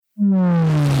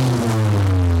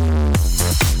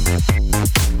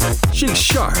She's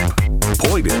sharp,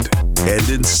 pointed, and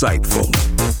insightful.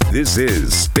 This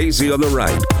is Stacy on the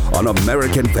Right on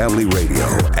American Family Radio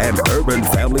and Urban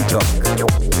Family Talk.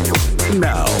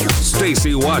 Now,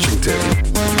 Stacy Washington.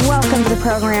 Welcome to the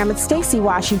program. It's Stacy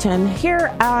Washington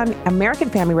here on American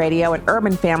Family Radio and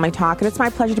Urban Family Talk, and it's my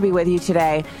pleasure to be with you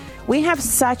today. We have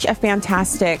such a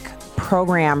fantastic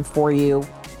program for you.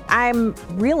 I'm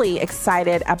really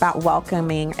excited about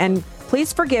welcoming, and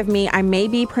please forgive me, I may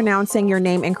be pronouncing your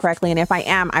name incorrectly, and if I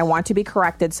am, I want to be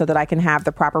corrected so that I can have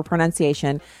the proper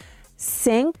pronunciation.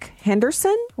 Sink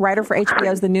Henderson, writer for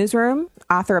HBO's The Newsroom,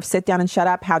 author of Sit Down and Shut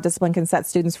Up, How Discipline Can Set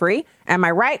Students Free. Am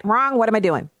I right? Wrong? What am I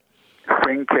doing?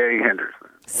 Sink Henderson.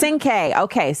 Sink.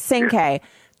 Okay, Sink. Yeah.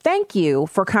 Thank you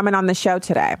for coming on the show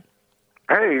today.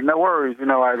 Hey, no worries. As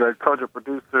I told your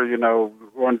producer,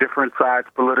 we're on different sides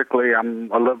politically. I'm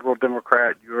a liberal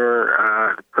Democrat.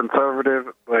 You're conservative,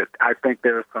 but I think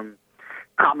there's some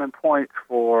common points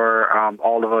for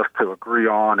all of us to agree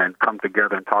on and come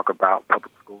together and talk about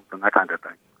public schools and that kind of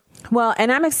thing. Well,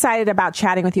 and I'm excited about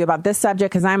chatting with you about this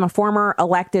subject because I'm a former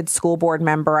elected school board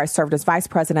member. I served as vice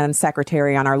president and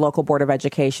secretary on our local board of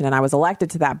education, and I was elected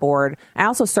to that board. I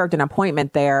also served an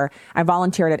appointment there. I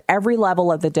volunteered at every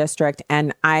level of the district,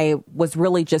 and I was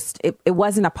really it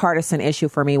wasn't a partisan issue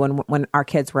for me when our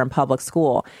kids were in public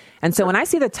school. And so when I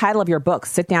see the title of your book,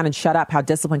 Sit Down and Shut Up, How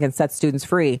Discipline Can Set Students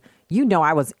Free,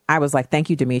 I was like, thank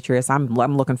you, Demetrius. I'm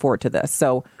looking forward to this.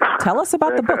 So tell us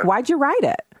about the book. Why'd you write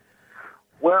it?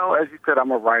 Well, as you said, I'm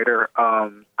a writer.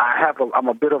 I'm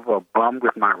a bit of a bum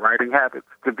with my writing habits,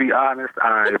 to be honest.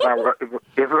 If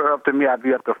it were up to me, I'd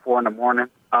be up to 4 in the morning.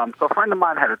 So a friend of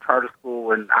mine had a charter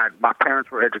school, and my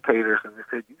parents were educators, and they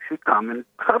said, you should come and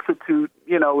substitute,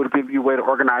 it'll give you a way to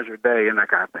organize your day and that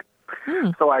kind of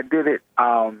thing. So I did it,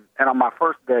 and on my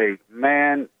first day,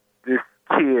 man, this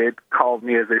kid called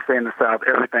me, as they say in the South,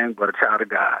 everything but a child of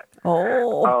God.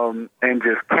 And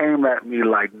just came at me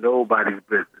like nobody's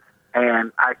business.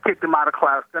 And I kicked him out of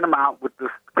class, sent him out with this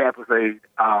campus aide.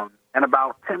 And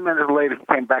about 10 minutes later, he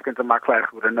came back into my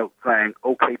class with a note saying,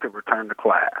 okay to return to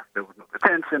class. There was no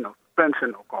detention, no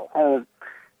suspension, no call home.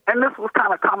 And this was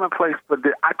kind of commonplace, but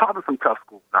I taught in some tough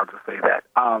schools, I'll just say that.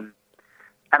 And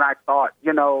I thought,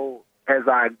 as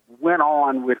I went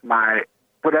on with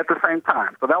but at the same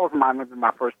time, so that was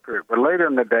my first period. But later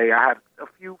in the day, I had a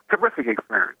few terrific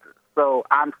experiences. So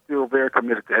I'm still very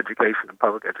committed to education and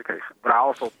public education. But I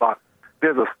also thought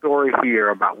there's a story here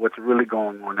about what's really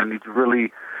going on in these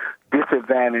really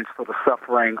disadvantaged, sort of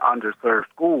suffering, underserved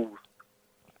schools.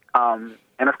 And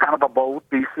it's kind of a bold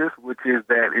thesis, which is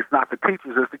that it's not the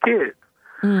teachers, it's the kids.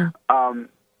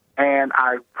 And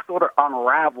I sort of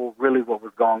unraveled really what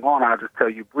was going on. I'll just tell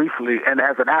you briefly. And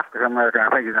as an African-American, I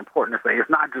think it's important to say it's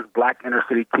not just black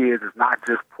inner-city kids. It's not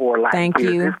just poor Latin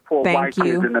kids. It's poor white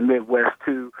kids in the Midwest,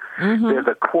 too. There's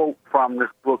a quote from this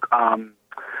book,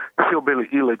 Hillbilly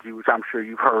Elegy, which I'm sure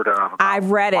you've heard of.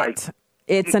 I've read it.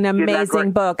 It's an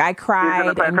amazing book. I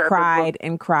cried and cried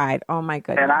and cried. Oh, my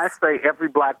goodness. And I say every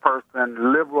black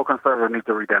person, liberal, conservative, needs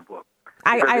to read that book.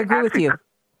 I agree with you.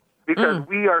 Because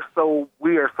we are so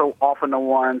often the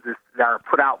ones that are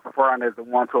put out front as the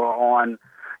ones who are on,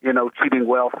 cheating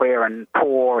welfare and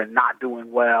poor and not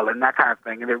doing well and that kind of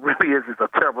thing. And it really is a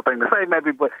terrible thing to say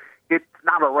maybe, but it's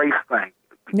not a race thing.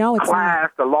 No, it's class,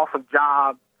 not. The loss of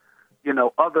jobs,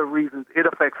 other reasons. It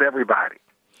affects everybody.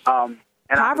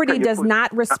 Poverty does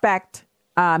not respect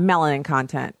melanin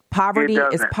content. Poverty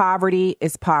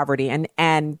is poverty,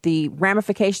 and the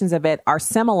ramifications of it are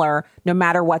similar no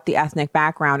matter what the ethnic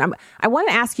background. I want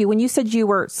to ask you, when you said you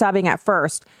were subbing at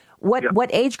first, what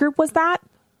age group was that?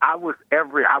 I was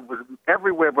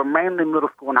everywhere, but mainly middle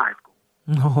school and high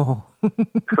school.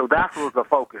 So that was the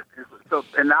focus. So,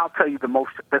 and I'll tell you the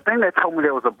thing that told me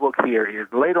there was a book here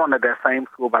is later on at that same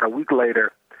school, about a week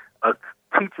later, a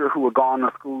teacher who had gone to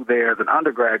school there as an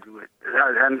undergraduate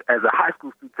and as a high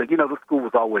school student said, the school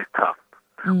was always tough.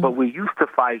 But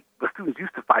the students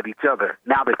used to fight each other.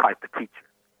 Now they fight the teacher.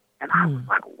 And I was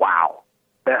like, wow,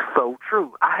 that's so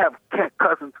true. I have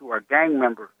cousins who are gang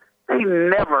members. They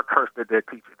never cursed at their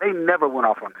teacher. They never went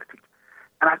off on their teacher.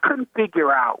 And I couldn't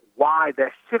figure out why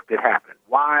that shift had happened,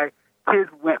 why kids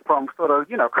went from sort of,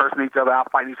 cursing each other out,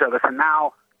 fighting each other, to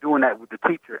now doing that with the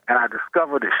teacher. And I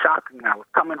discovered it shockingly. I was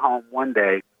coming home one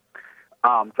day,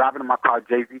 driving in my car.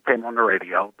 Jay-Z came on the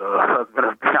radio, the husband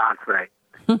of Beyonce.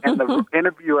 And the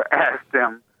interviewer asked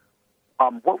him,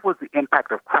 what was the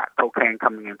impact of crack cocaine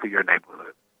coming into your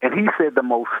neighborhood? And he said the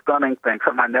most stunning thing,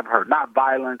 something I never heard. Not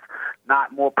violence,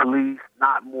 not more police,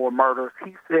 not more murders.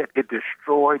 He said it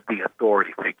destroyed the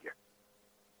authority figure.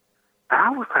 And I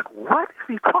was like, what is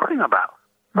he talking about?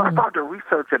 So I started to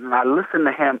research it, and I listened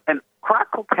to him. And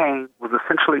crack cocaine was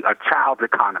essentially a child's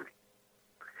economy.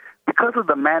 Because of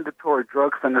the mandatory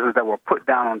drug sentences that were put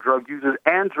down on drug users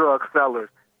and drug sellers,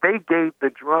 they gave the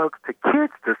drugs to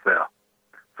kids to sell.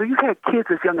 So you had kids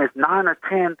as young as 9 or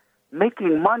 10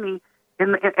 making money,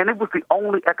 and it was the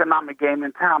only economic game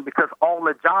in town because all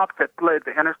the jobs had fled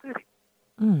the inner city.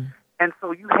 And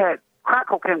so you had crack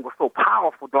cocaine was so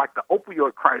powerful, like the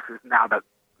opioid crisis now, that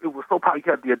it was so powerful.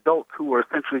 You had the adults who were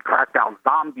essentially cracked out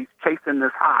zombies chasing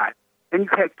this high. And you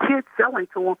had kids selling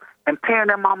to them and paying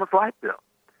their mama's light bill.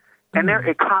 And there are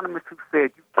economists who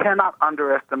said you cannot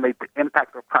underestimate the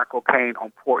impact of crack cocaine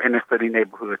on poor inner city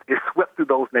neighborhoods. It swept through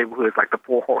those neighborhoods like the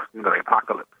four horsemen of the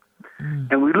apocalypse.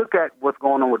 And we look at what's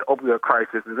going on with the opioid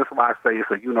crisis, and this is why I say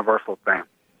it's a universal thing.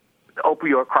 The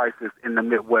opioid crisis in the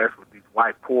Midwest with these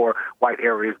poor white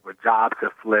areas where jobs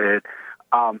have fled,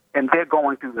 and they're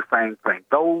going through the same thing.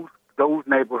 Those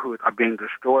neighborhoods are being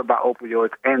destroyed by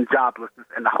opioids and joblessness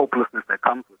and the hopelessness that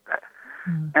comes with that.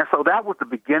 And so that was the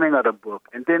beginning of the book.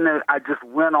 And then I just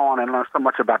went on and learned so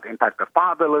much about the impact of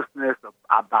fatherlessness,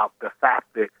 about the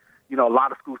fact that, a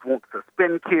lot of schools won't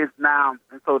suspend kids now.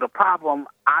 And so the problem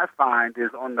I find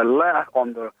is on the left,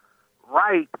 on the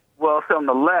right, well, say on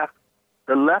the left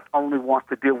only wants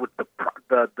to deal with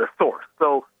the source.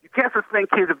 So you can't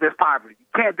suspend kids if there's poverty. You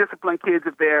can't discipline kids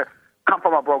if they come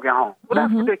from a broken home. Well,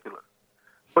 that's ridiculous.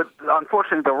 But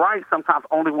unfortunately, the right sometimes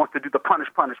only wants to do the punish.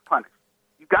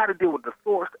 You got to deal with the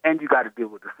source, and you got to deal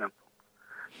with the symptoms.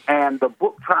 And the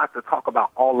book tries to talk about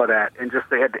all of that and just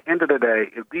say, at the end of the day,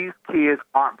 if these kids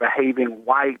aren't behaving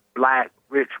white, black,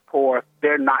 rich, poor,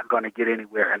 they're not going to get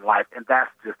anywhere in life, and that's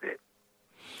just it.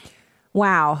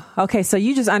 Wow. Okay, so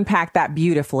you just unpacked that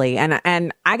beautifully, and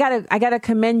I gotta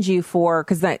commend you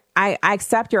because I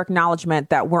accept your acknowledgement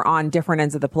that we're on different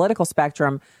ends of the political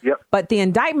spectrum. Yep. But the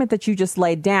indictment that you just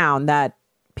laid down, that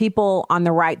people on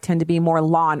the right tend to be more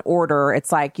law and order.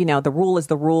 It's like, the rule is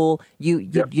the rule. You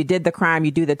did the crime,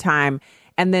 you do the time.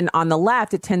 And then on the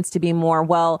left, it tends to be more,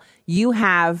 well, you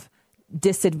have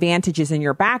disadvantages in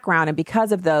your background, and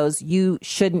because of those, you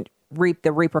shouldn't reap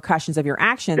the repercussions of your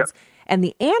actions. Yep. And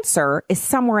the answer is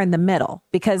somewhere in the middle,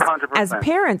 because 100%. as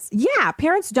parents,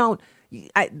 parents don't.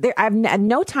 I've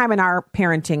no time in our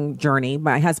parenting journey,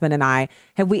 my husband and I,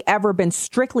 have we ever been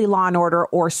strictly law and order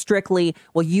or strictly,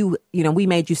 well, we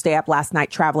made you stay up last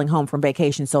night traveling home from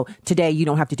vacation, so today you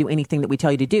don't have to do anything that we tell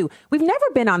you to do. We've never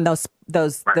been on those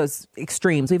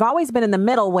extremes. We've always been in the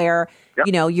middle where,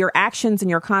 your actions and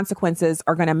your consequences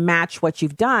are going to match what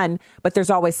you've done, but there's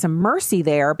always some mercy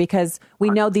there because we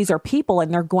know these are people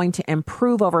and they're going to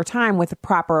improve over time with the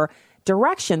proper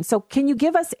direction. So can you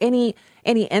give us any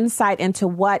insight into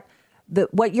what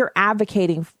you're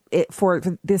advocating for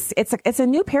this? It's a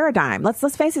new paradigm.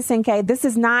 Let's face it, Cinque, this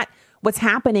is not what's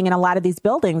happening in a lot of these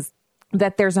buildings,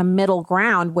 that there's a middle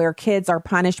ground where kids are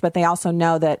punished, but they also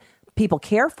know that people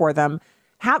care for them.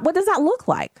 What does that look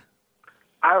like?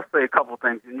 I'll say a couple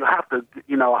things, and you have to,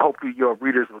 hopefully your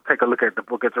readers will take a look at the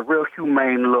book. It's a real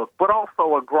humane look, but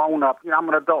also a grown-up. I'm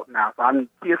an adult now, so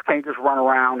kids can't just run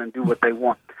around and do what they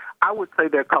want. I would say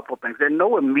there are a couple of things. There's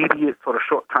no immediate sort of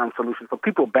short-term solution. For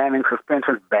people, banning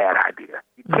suspension is a bad idea.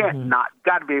 You can't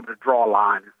got to be able to draw a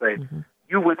line and say,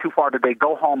 you went too far today,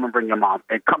 go home and bring your mom,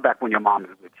 and come back when your mom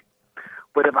is with you.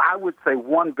 But if I would say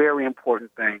one very important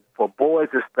thing, for boys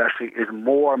especially, is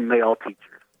more male teachers.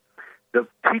 The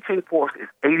teaching force is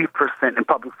 80% in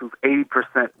public schools,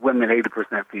 80% women,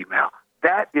 80% female.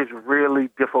 That is really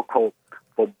difficult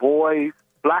for boys,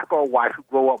 black or white, who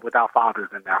grow up without fathers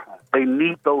in their home. They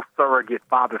need those surrogate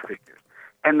father figures.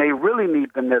 And they really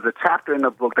need them. There's a chapter in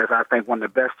the book that's, I think, one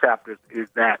of the best chapters, is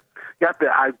that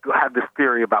I have this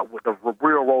theory about what the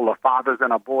real role of fathers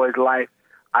in a boy's life.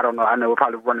 I don't know. I know we're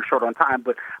probably running short on time,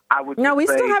 but I would. No, we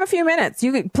say, still have a few minutes.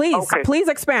 You please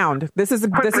expound. This is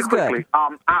quickly. good.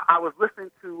 I was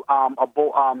listening to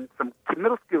some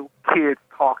middle school kids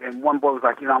talk, and one boy was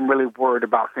like, I'm really worried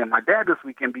about seeing my dad this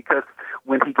weekend because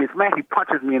when he gets mad, he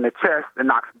punches me in the chest and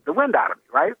knocks the wind out of me,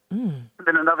 right? And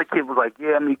then another kid was like,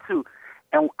 yeah, me too.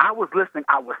 And I was listening.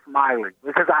 I was smiling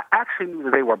because I actually knew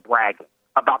that they were bragging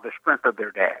about the strength of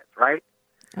their dads, right?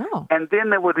 Oh. And then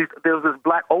there was this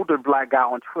older black guy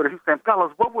on Twitter who said,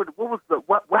 "Fellas,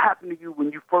 what happened to you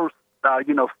when you first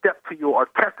stepped to or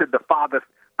tested the father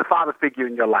figure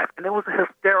in your life?" And there was a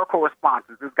hysterical response.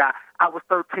 This guy, I was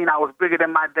 13, I was bigger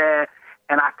than my dad,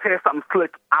 and I said something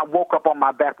slick. I woke up on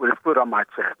my back with his foot on my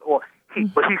chest,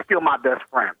 but he's still my best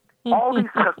friend. All these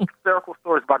hysterical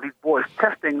stories about these boys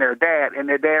testing their dad, and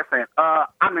their dad saying,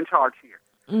 "I'm in charge here."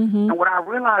 Mm-hmm. And what I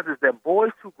realize is that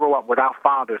boys who grow up without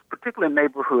fathers, particularly in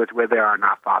neighborhoods where there are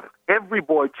not fathers, every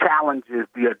boy challenges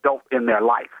the adult in their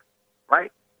life,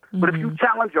 right? But if you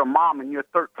challenge your mom and you're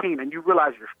 13 and you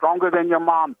realize you're stronger than your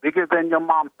mom, bigger than your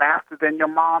mom, faster than your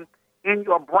mom, in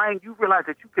your brain you realize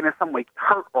that you can in some way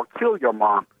hurt or kill your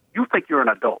mom. You think you're an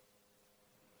adult.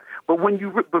 But when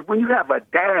you have a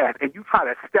dad and you try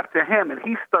to step to him and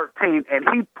he's 13 and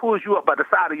he pulls you up by the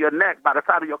side of your neck, by the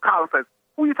side of your collar and says,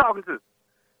 "Who are you talking to?"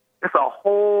 It's a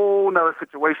whole nother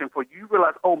situation for you. You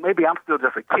realize, oh, maybe I'm still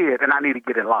just a kid and I need to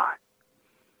get in line.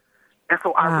 And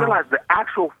so I realized the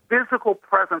actual physical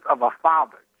presence of a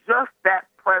father, just that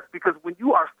presence, because when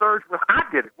you are surged with, I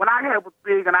did it. When I was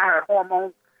big and I had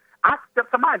hormones, I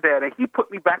stepped to my dad and he put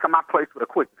me back in my place with a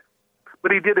quickness.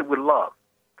 But he did it with love.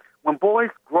 When boys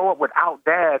grow up without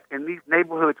dads in these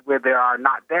neighborhoods where there are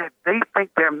not dads, they think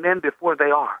they're men before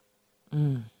they are.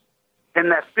 And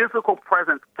that physical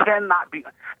presence cannot be,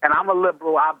 and I'm a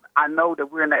liberal, I know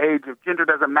that we're in the age of gender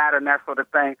doesn't matter and that sort of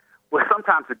thing, but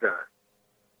sometimes it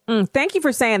does. Thank you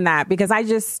for saying that, because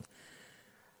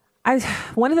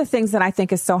one of the things that I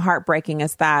think is so heartbreaking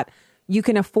is that you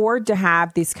can afford to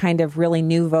have these kind of really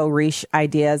nouveau riche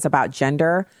ideas about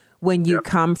gender when you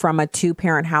come from a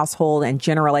two-parent household and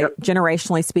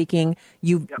generationally speaking,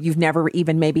 you've never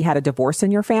even maybe had a divorce in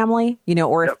your family,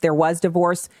 or if there was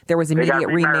divorce, there was immediate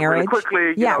remarriage.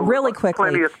 Really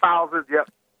quickly. Plenty of spouses.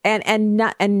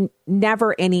 And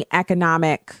never any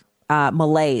economic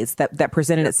malaise that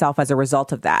presented itself as a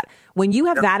result of that. When you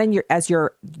have that in as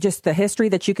your just the history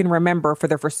that you can remember for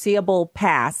the foreseeable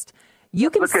past, you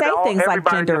can say things like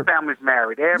gender. In your family's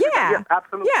married.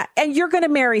 Absolutely. Yeah, and you're going to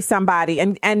marry somebody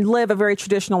and live a very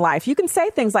traditional life. You can say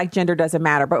things like gender doesn't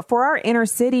matter. But for our inner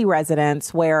city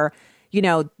residents where,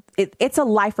 it's a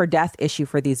life or death issue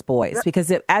for these boys.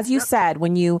 Because as you said,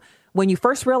 when you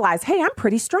first realize, hey, I'm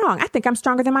pretty strong. I think I'm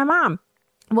stronger than my mom.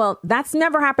 Well, that's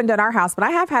never happened at our house, but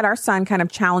I have had our son kind of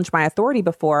challenge my authority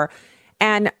before.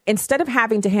 And instead of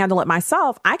having to handle it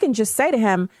myself, I can just say to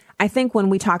him, I think when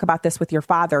we talk about this with your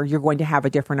father, you're going to have a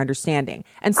different understanding.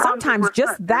 And sometimes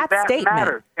just that statement.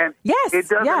 Matters. And it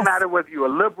doesn't matter whether you're a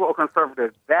liberal or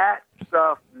conservative. That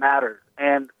stuff matters.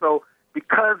 And so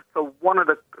one of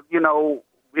the,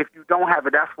 if you don't have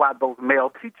it, that's why those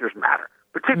male teachers matter,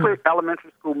 particularly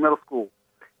elementary school, middle school.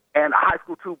 And high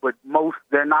school too, but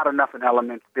they're not enough in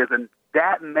elementary.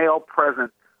 That male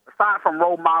presence, aside from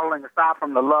role modeling, aside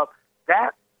from the love,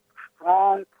 that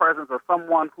strong presence of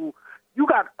someone who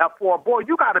for a boy,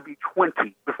 you got to be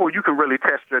 20 before you can really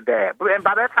test your dad. And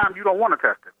by that time, you don't want to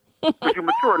test him because you're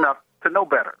mature enough to know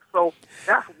better. So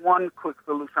that's one quick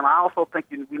solution. I also think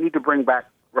we need to bring back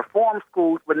reform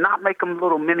schools, but not make them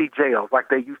little mini jails like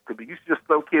they used to be. You used to just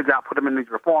throw kids out, put them in these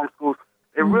reform schools.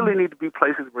 They really need to be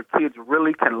places where kids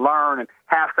really can learn and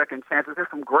have second chances. There's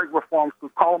some great reform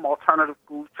schools. Call them alternative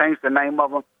schools. Change the name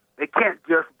of them. They can't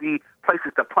just be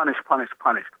places to punish.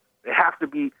 They have to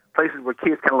be places where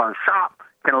kids can learn shop,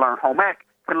 can learn home ec,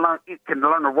 can learn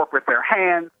to work with their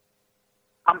hands,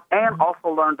 and also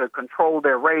learn to control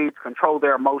their rage, control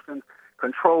their emotions,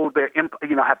 control their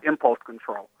have impulse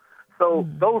control. So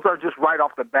those are just right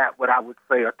off the bat what I would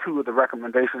say are two of the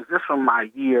recommendations just from my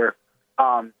year.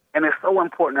 And it's so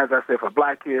important, as I said, for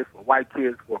black kids, for white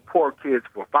kids, for poor kids,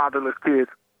 for fatherless kids.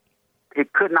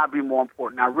 It could not be more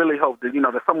important. I really hope that,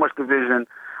 there's so much division.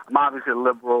 I'm obviously a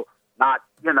liberal, not,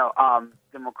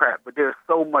 Democrat, but there's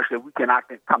so much that we can, I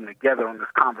think, come together on this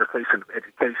conversation of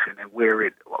education and where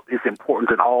it is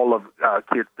important in all of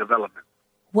kids' development.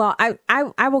 Well,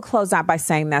 I will close out by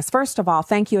saying this. First of all,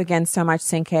 thank you again so much,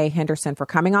 Cinque Henderson, for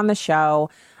coming on the show.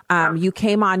 You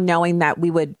came on knowing that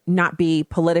we would not be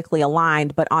politically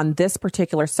aligned, but on this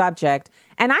particular subject,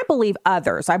 and I believe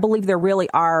others, I believe there really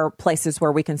are places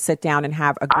where we can sit down and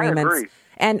have agreements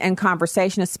and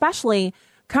conversation, especially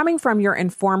coming from your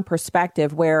informed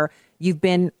perspective where you've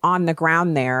been on the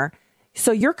ground there.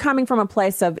 So you're coming from a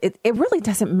place of it really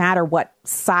doesn't matter what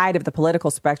side of the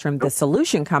political spectrum the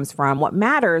solution comes from. What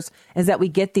matters is that we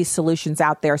get these solutions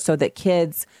out there so that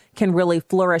kids can really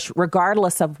flourish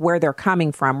regardless of where they're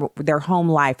coming from, their home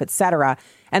life, et cetera.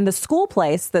 And the school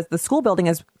place, the school building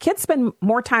is kids spend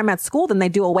more time at school than they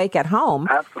do awake at home.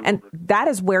 Absolutely. And that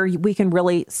is where we can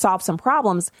really solve some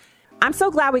problems. I'm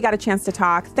so glad we got a chance to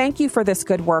talk. Thank you for this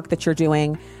good work that you're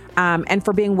doing. And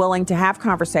for being willing to have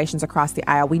conversations across the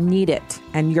aisle. We need it.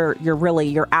 And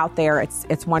you're out there.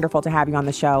 It's wonderful to have you on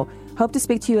the show. Hope to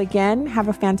speak to you again. Have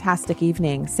a fantastic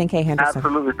evening. Cinque Henderson.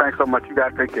 Absolutely. Thanks so much. You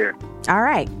guys take care. All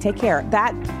right. Take care.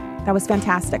 That was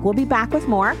fantastic. We'll be back with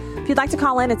more. If you'd like to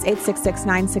call in, it's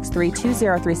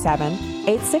 866-963-2037.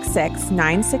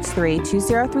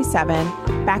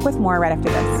 866-963-2037. Back with more right after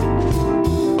this.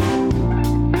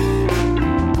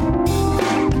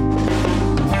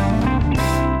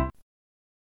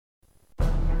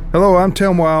 Hello, I'm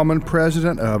Tim Wildman,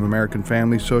 president of American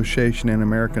Family Association and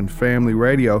American Family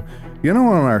Radio. You know,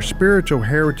 on our Spiritual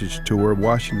Heritage Tour of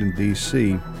Washington,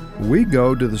 D.C., we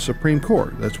go to the Supreme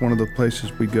Court. That's one of the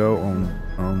places we go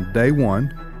on day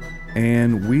one,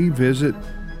 and we visit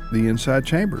the inside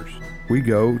chambers. We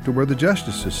go to where the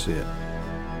justices sit,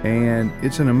 and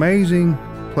it's an amazing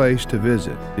place to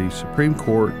visit, the Supreme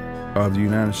Court of the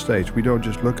United States. We don't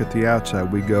just look at the outside,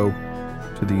 we go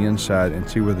to the inside and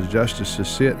see where the justices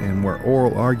sit and where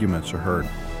oral arguments are heard.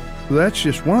 So that's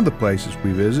just one of the places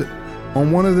we visit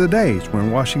on one of the days. We're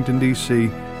in Washington, D.C.,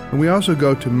 and we also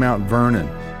go to Mount Vernon,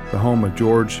 the home of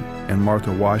George and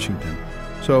Martha Washington.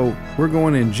 So we're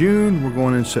going in June, we're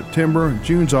going in September.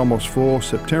 June's almost full.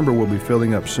 September will be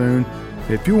filling up soon.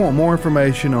 If you want more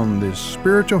information on this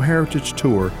Spiritual Heritage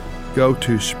Tour, go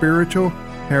to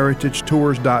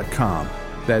spiritualheritagetours.com.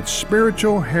 That's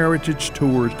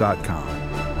spiritualheritagetours.com.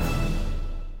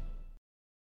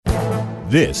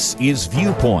 This is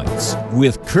Viewpoints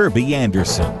with Kirby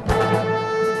Anderson.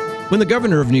 When the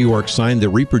governor of New York signed the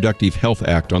Reproductive Health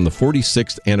Act on the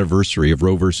 46th anniversary of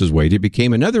Roe v. Wade, it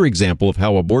became another example of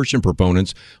how abortion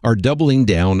proponents are doubling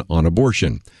down on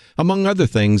abortion. Among other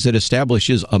things, it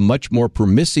establishes a much more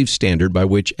permissive standard by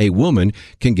which a woman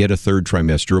can get a third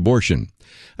trimester abortion.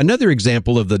 Another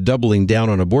example of the doubling down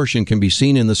on abortion can be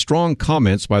seen in the strong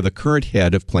comments by the current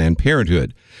head of Planned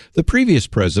Parenthood. The previous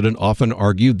president often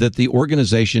argued that the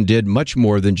organization did much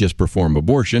more than just perform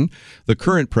abortion. The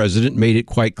current president made it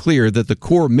quite clear that the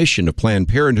core mission of Planned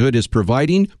Parenthood is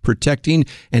providing, protecting,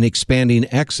 and expanding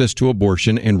access to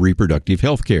abortion and reproductive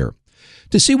health care.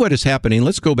 To see what is happening,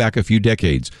 let's go back a few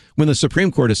decades. When the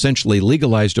Supreme Court essentially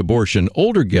legalized abortion,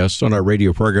 older guests on our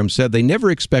radio program said they never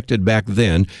expected back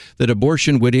then that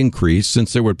abortion would increase,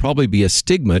 since there would probably be a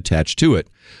stigma attached to it.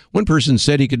 One person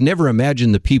said he could never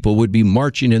imagine the people would be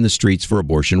marching in the streets for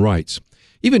abortion rights.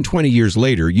 Even 20 years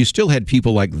later, you still had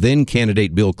people like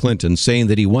then-candidate Bill Clinton saying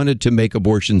that he wanted to make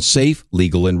abortion safe,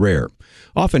 legal, and rare.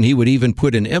 Often he would even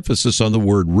put an emphasis on the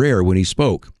word rare when he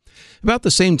spoke. About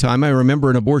the same time, I remember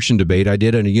an abortion debate I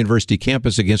did on a university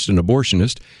campus against an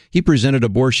abortionist. He presented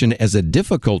abortion as a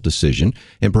difficult decision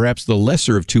and perhaps the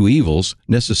lesser of two evils,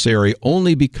 necessary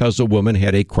only because a woman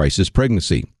had a crisis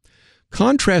pregnancy.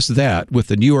 Contrast that with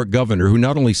the New York governor who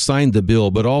not only signed the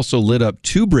bill but also lit up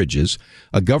two bridges,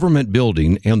 a government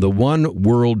building, and the One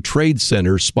World Trade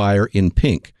Center spire in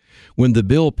pink. When the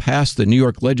bill passed the New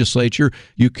York legislature,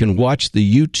 you can watch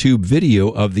the YouTube video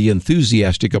of the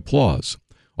enthusiastic applause.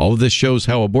 All of this shows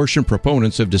how abortion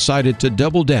proponents have decided to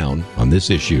double down on this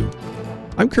issue.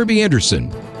 I'm Kirby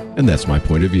Anderson, and that's my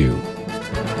point of view.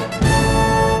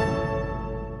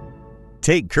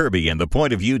 Take Kirby and the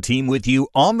Point of View team with you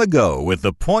on the go with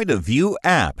the Point of View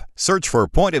app. Search for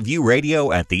Point of View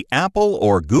Radio at the Apple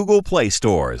or Google Play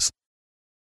stores.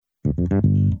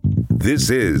 This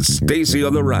is Stacy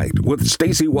on the Right with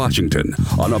Stacy Washington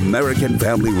on American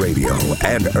Family Radio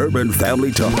and Urban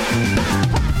Family Talk.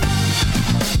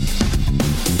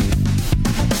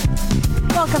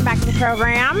 Welcome back to the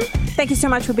program. Thank you so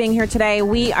much for being here today.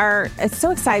 We are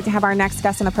so excited to have our next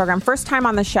guest on the program. First time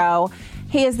on the show.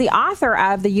 He is the author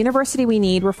of The University We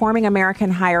Need, Reforming American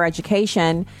Higher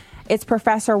Education. It's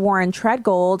Professor Warren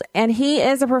Treadgold, and he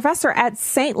is a professor at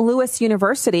St. Louis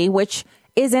University, which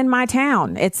is in my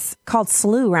town. It's called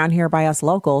SLU around here by us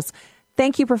locals.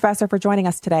 Thank you, Professor, for joining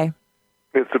us today.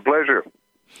 It's a pleasure.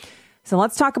 So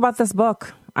let's talk about this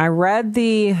book. I read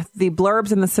the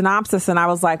blurbs and the synopsis, and I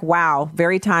was like, wow,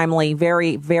 very timely,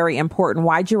 very, very important.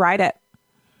 Why'd you write it?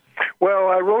 Well,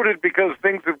 I wrote it because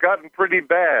things have gotten pretty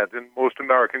bad in most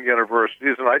American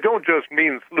universities, and I don't just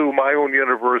mean SLU, my own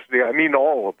university, I mean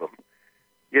all of them.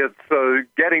 It's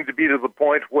getting to be to the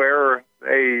point where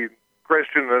a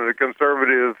Christian and a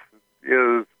conservative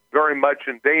is very much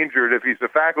endangered if he's a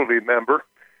faculty member,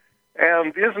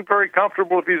 and isn't very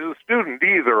comfortable if he's a student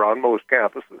either on most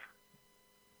campuses.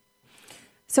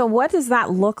 So what does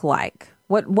that look like?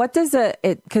 What does it,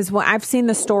 because I've seen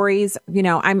the stories, you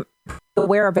know, I'm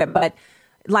aware of it, but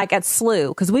like at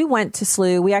SLU, because we went to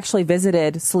SLU, we actually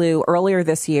visited SLU earlier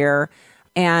this year.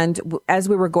 And as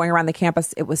we were going around the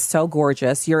campus, it was so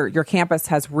gorgeous. Your campus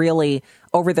has really,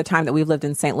 over the time that we've lived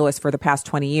in St. Louis for the past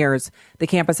 20 years, the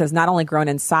campus has not only grown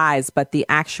in size, but the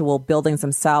actual buildings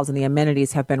themselves and the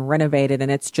amenities have been renovated. And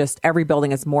it's just every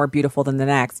building is more beautiful than the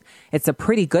next. It's a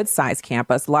pretty good sized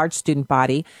campus, large student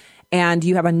body. And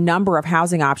you have a number of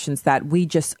housing options that we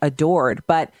just adored.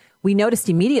 But we noticed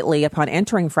immediately upon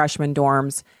entering freshman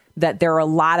dorms that there are a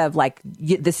lot of like,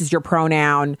 this is your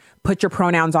pronoun, put your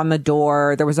pronouns on the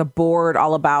door. There was a board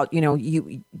all about, you know,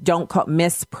 you don't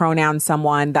mispronoun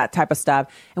someone, that type of stuff.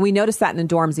 And we noticed that in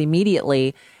the dorms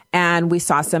immediately. And we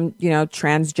saw some,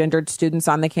 transgendered students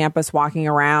on the campus walking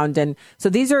around. And so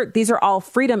these are all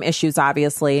freedom issues,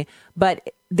 obviously. But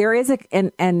there is a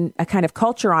kind of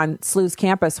culture on SLU's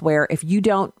campus where if you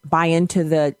don't buy into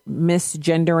the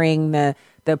misgendering,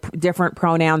 the different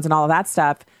pronouns and all of that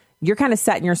stuff, you're kind of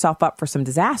setting yourself up for some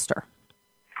disaster.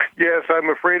 Yes, I'm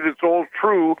afraid it's all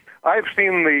true. I've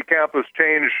seen the campus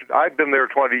change. I've been there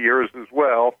 20 years as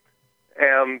well.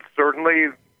 And certainly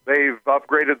they've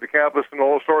upgraded the campus in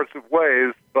all sorts of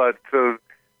ways, but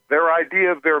their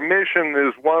idea of their mission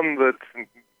is one that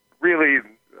really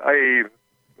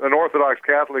an Orthodox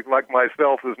Catholic like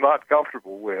myself is not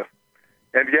comfortable with.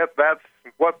 And yet that's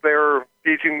what they're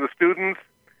teaching the students,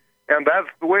 and that's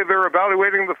the way they're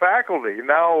evaluating the faculty.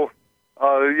 Now,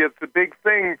 it's a big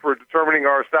thing for determining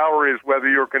our salaries whether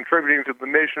you're contributing to the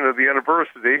mission of the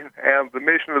university, and the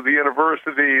mission of the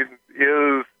university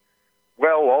is,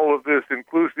 well, all of this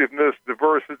inclusiveness,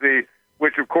 diversity,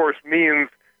 which of course means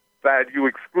that you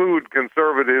exclude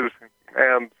conservatives,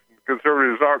 and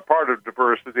conservatives aren't part of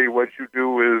diversity. What you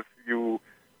do is you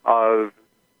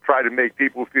try to make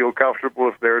people feel comfortable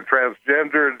if they're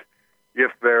transgendered,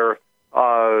 if they're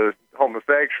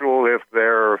homosexual, if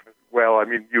they're,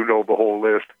 the whole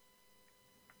list.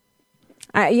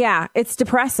 Yeah, it's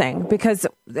depressing because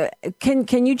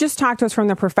can you just talk to us from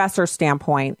the professor's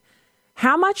standpoint?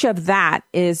 How much of that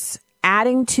is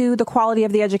adding to the quality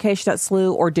of the education at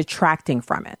SLU or detracting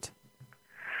from it?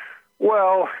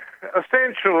 Well,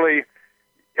 essentially,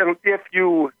 if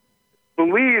you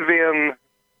believe in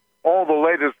all the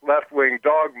latest left-wing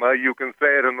dogma, you can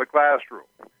say it in the classroom.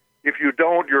 If you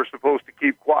don't, you're supposed to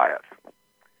keep quiet.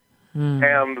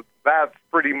 And that's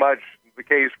pretty much the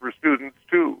case for students,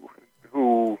 too,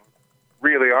 who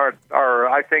really are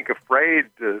I think, afraid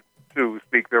to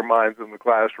speak their minds in the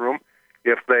classroom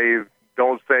if they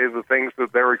don't say the things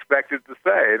that they're expected to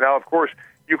say. Now, of course,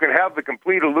 you can have the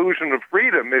complete illusion of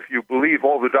freedom if you believe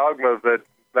all the dogma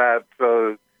that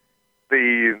the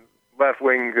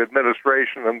left-wing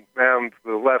administration and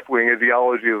the left-wing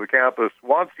ideology of the campus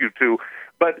wants you to.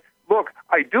 But look,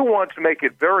 I do want to make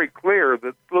it very clear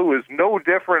that SLU is no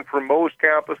different from most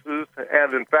campuses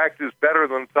and, in fact, is better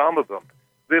than some of them.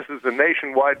 This is a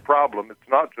nationwide problem. It's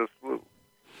not just SLU.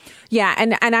 Yeah,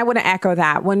 and I want to echo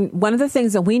that. One of the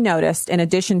things that we noticed, in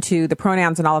addition to the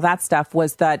pronouns and all of that stuff,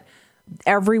 was that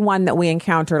everyone that we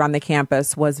encountered on the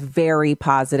campus was very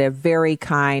positive, very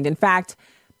kind. In fact,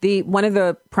 one of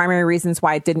the primary reasons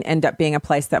why it didn't end up being a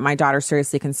place that my daughter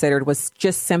seriously considered was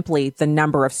just simply the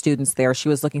number of students there. She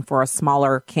was looking for a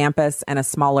smaller campus and a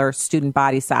smaller student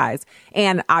body size.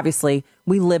 And obviously,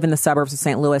 we live in the suburbs of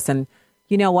St. Louis, and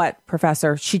you know what,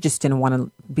 Professor? She just didn't want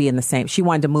to be in the same. She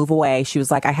wanted to move away. She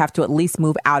was like, I have to at least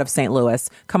move out of St. Louis.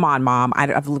 Come on, Mom.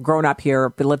 I've grown up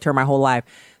here, lived here my whole life.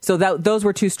 So those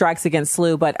were two strikes against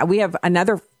SLU. But we have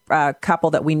another couple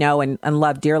that we know and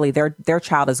love dearly. Their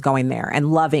child is going there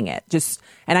and loving it.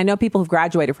 And I know people who've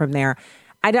graduated from there.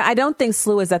 I don't think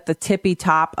SLU is at the tippy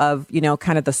top of,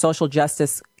 kind of the social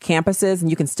justice campuses, and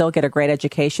you can still get a great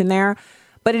education there.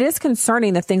 But it is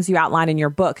concerning, the things you outline in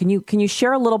your book. Can you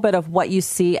share a little bit of what you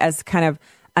see as kind of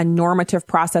a normative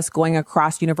process going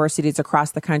across universities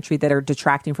across the country that are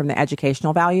detracting from the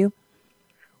educational value?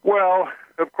 Well,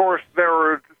 of course, there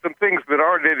are some things that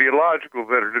aren't ideological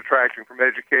that are detracting from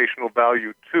educational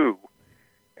value, too.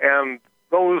 And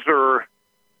those are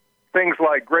things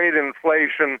like grade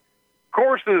inflation.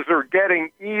 Courses are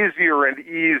getting easier and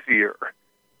easier.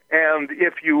 And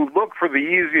if you look for the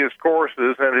easiest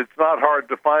courses, and it's not hard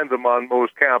to find them on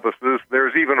most campuses,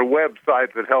 there's even a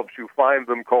website that helps you find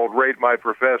them called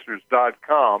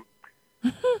ratemyprofessors.com.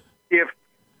 If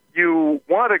you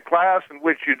want a class in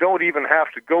which you don't even have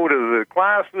to go to the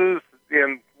classes,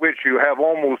 in which you have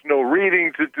almost no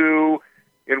reading to do,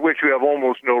 in which you have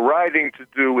almost no writing to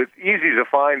do, it's easy to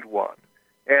find one.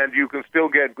 And you can still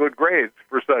get good grades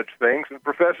for such things. And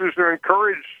professors are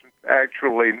encouraged,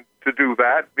 actually, to do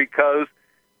that because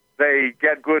they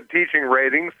get good teaching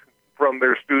ratings from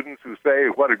their students who say,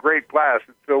 what a great class,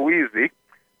 it's so easy.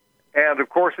 And, of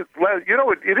course, it's less,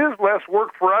 it is less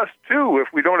work for us, too,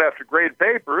 if we don't have to grade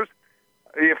papers,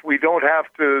 if we don't have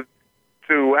to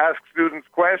ask students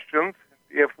questions,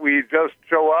 if we just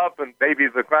show up and maybe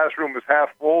the classroom is half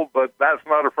full, but that's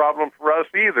not a problem for us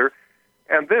either.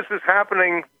 And this is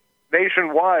happening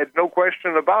nationwide, no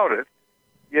question about it.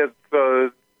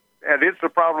 And it's a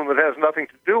problem that has nothing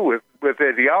to do with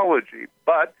ideology.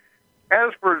 But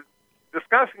as for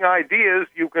discussing ideas,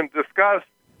 you can discuss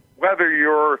whether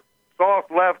you're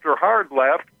soft left or hard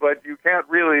left, but you can't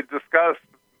really discuss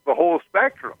the whole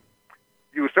spectrum.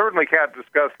 you certainly can't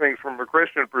discuss things from a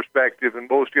Christian perspective in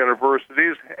most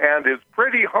universities, and it's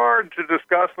pretty hard to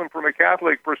discuss them from a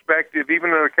Catholic perspective, even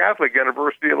in a Catholic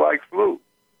university like SLU.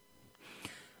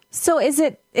 So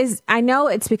I know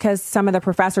it's because some of the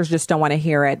professors just don't want to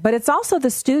hear it, but it's also the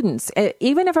students.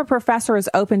 Even if a professor is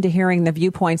open to hearing the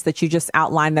viewpoints that you just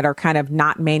outlined that are kind of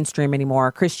not mainstream anymore,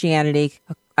 Christianity,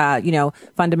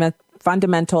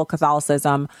 fundamental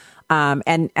Catholicism,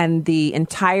 and the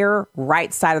entire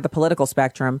right side of the political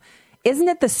spectrum, isn't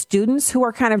it the students who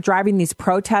are kind of driving these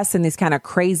protests and these kind of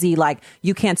crazy, like,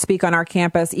 you can't speak on our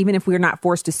campus, even if we're not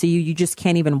forced to see you, you just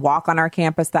can't even walk on our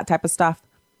campus, that type of stuff?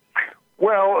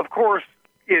 Well, of course,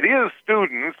 it is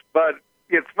students, but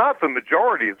it's not the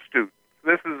majority of students.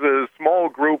 This is a small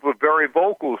group of very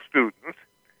vocal students.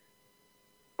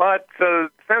 But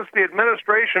since the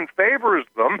administration favors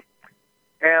them,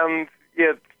 and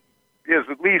it is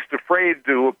at least afraid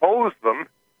to oppose them,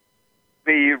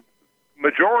 the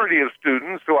majority of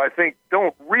students, who I think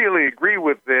don't really agree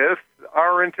with this,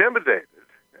 are intimidated.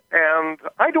 And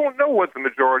I don't know what the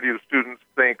majority of students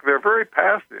think. They're very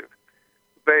passive.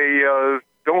 They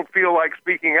don't feel like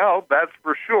speaking out, that's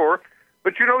for sure.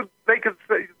 But, they could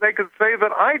say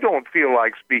that I don't feel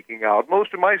like speaking out.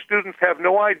 Most of my students have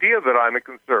no idea that I'm a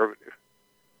conservative.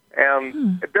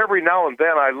 And every now and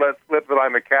then I let slip that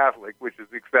I'm a Catholic, which is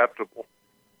acceptable.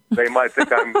 They might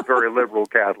think I'm a very liberal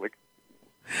Catholic.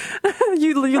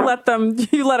 You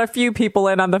let a few people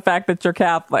in on the fact that you're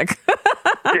Catholic.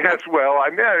 Yes, well,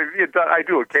 I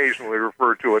do occasionally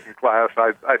refer to it in class.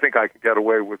 I think I can get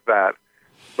away with that.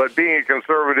 But being a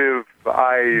conservative,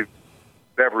 I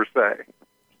never say.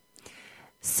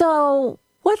 So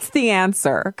what's the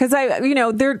answer? Because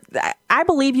I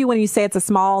believe you when you say it's a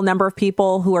small number of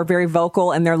people who are very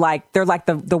vocal, and they're like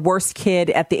the worst kid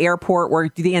at the airport, where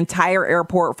the entire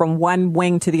airport from one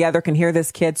wing to the other can hear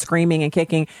this kid screaming and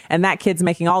kicking, and that kid's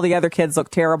making all the other kids look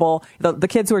terrible. The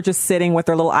kids who are just sitting with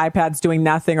their little iPads doing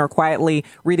nothing or quietly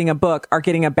reading a book are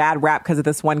getting a bad rap because of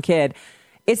this one kid.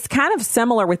 It's kind of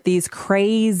similar with these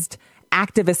crazed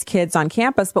activist kids on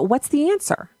campus, but what's the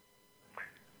answer?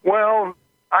 Well,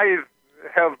 I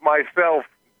have myself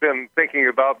been thinking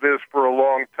about this for a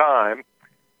long time.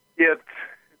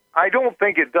 I don't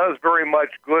think it does very much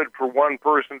good for one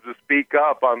person to speak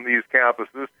up on these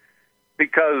campuses,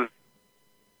 because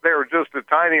they're just a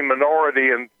tiny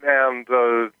minority, and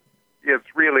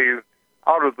it's really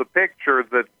out of the picture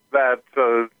that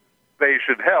they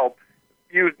should help.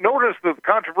 You notice that the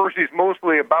controversy is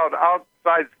mostly about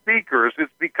outside speakers.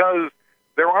 It's because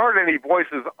there aren't any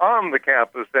voices on the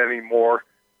campus anymore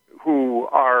who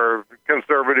are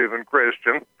conservative and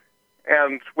Christian.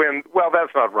 And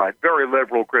that's not right. Very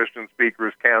liberal Christian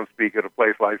speakers can speak at a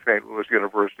place like St. Louis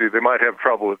University. They might have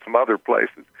trouble at some other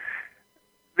places.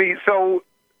 So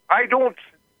I don't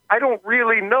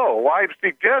really know. I've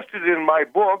suggested in my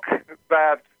book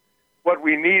that what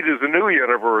we need is a new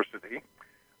university,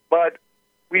 but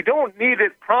we don't need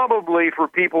it probably for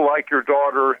people like your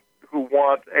daughter who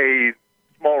want a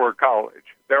smaller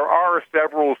college. There are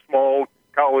several small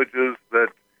colleges that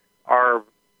are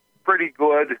pretty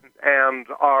good and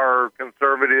are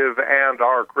conservative and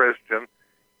are Christian.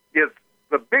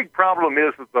 The big problem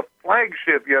is that the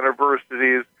flagship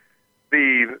universities,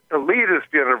 the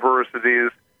elitist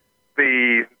universities,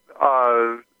 the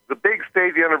big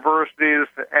state universities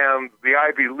and the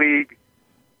Ivy League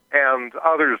and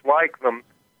others like them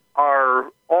are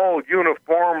all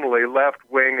uniformly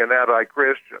left-wing and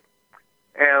anti-Christian.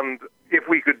 And if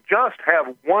we could just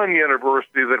have one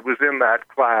university that was in that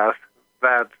class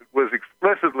that was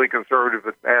explicitly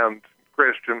conservative and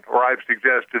Christian, or I've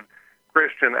suggested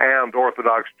Christian and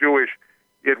Orthodox Jewish,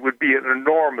 it would be an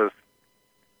enormous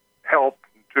help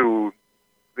to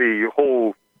the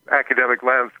whole academic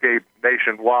landscape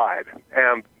nationwide.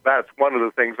 And that's one of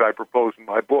the things I propose in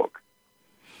my book.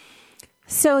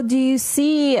 So do you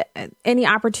see any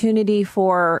opportunity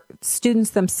for students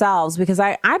themselves? Because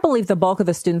I believe the bulk of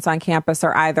the students on campus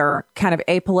are either kind of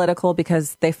apolitical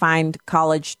because they find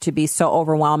college to be so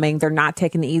overwhelming. They're not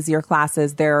taking the easier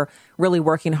classes. They're really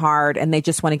working hard and they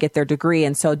just want to get their degree.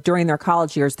 And so during their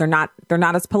college years, they're not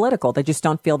as political. They just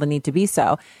don't feel the need to be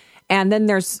so. And then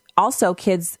there's also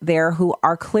kids there who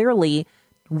are clearly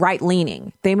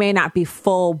right-leaning. They may not be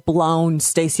full-blown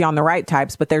Stacy on the right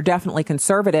types, but they're definitely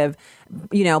conservative,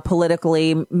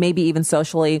 politically, maybe even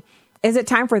socially. Is it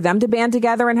time for them to band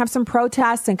together and have some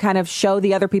protests and kind of show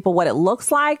the other people what it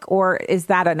looks like, or is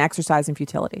that an exercise in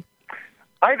futility?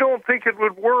 I don't think it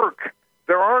would work.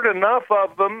 There aren't enough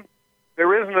of them.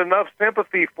 There isn't enough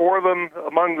sympathy for them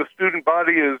among the student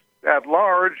body at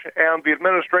large, and the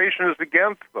administration is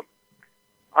against them.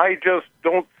 I just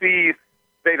don't see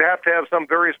they'd have to have some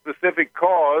very specific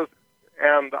cause,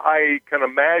 and I can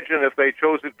imagine if they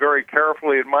chose it very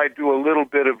carefully, it might do a little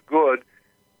bit of good,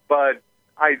 but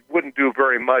I wouldn't do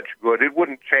very much good. It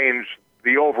wouldn't change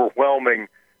the overwhelming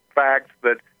fact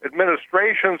that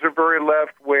administrations are very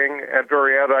left-wing and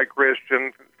very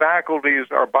anti-Christian. Faculties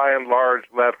are by and large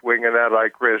left-wing and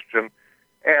anti-Christian.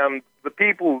 And the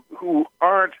people who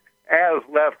aren't as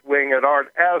left-wing and aren't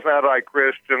as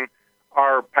anti-Christian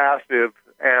are passive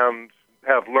and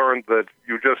have learned that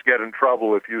you just get in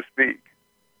trouble if you speak.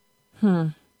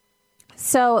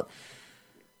 So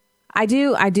I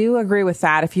do agree with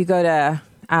that. If you go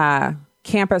to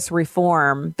Campus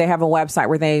Reform, they have a website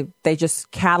where they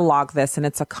just catalog this, and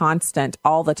it's a constant,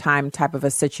 all the time type of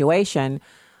a situation.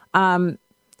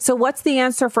 So what's the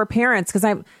answer for parents? Because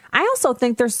I also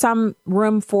think there's some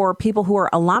room for people who are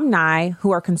alumni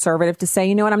who are conservative to say,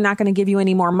 you know what, I'm not going to give you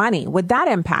any more money. Would that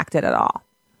impact it at all?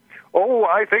 Oh,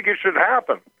 I think it should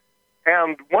happen.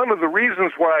 And one of the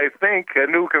reasons why I think a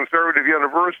new conservative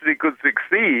university could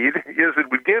succeed is it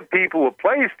would give people a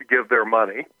place to give their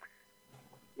money,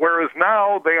 whereas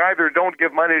now they either don't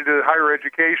give money to higher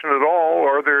education at all,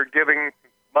 or they're giving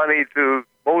money to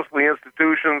mostly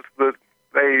institutions that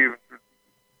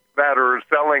are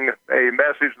selling a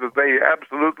message that they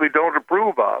absolutely don't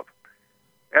approve of.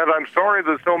 And I'm sorry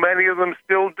that so many of them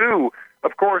still do.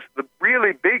 Of course, the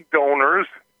really big donors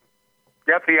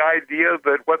get the idea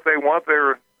that what they want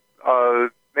their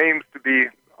names to be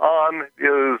on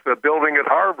is a building at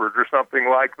Harvard or something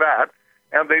like that,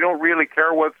 and they don't really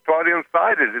care what's taught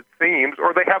inside it seems,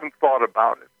 or they haven't thought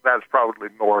about it. That's probably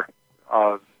more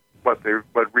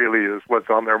what really is what's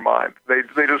on their mind. They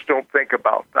just don't think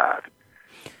about that.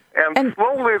 And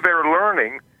slowly they're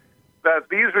learning that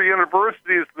these are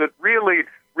universities that really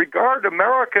regard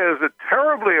America as a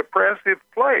terribly oppressive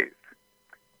place.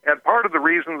 And part of the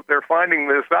reason that they're finding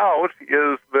this out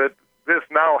is that this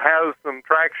now has some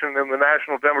traction in the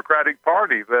National Democratic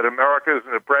Party, that America is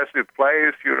an oppressive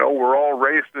place. You know, we're all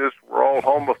racist, we're all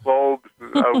homophobes,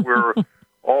 we're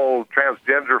all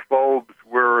transgender phobes,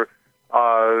 we're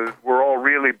all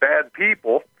really bad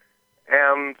people.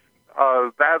 And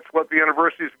that's what the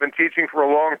universities have been teaching for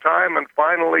a long time, and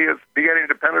finally it's beginning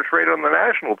to penetrate on the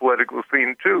national political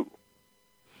scene, too.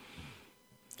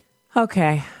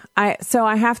 Okay. So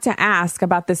I have to ask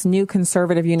about this new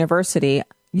conservative university.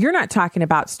 You're not talking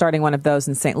about starting one of those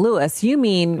in St. Louis. You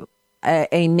mean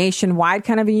a nationwide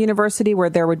kind of a university where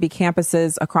there would be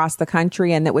campuses across the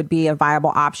country and that would be a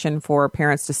viable option for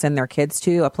parents to send their kids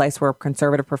to, a place where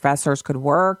conservative professors could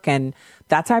work and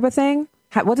that type of thing?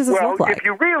 What does this look like? Well, if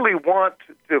you really want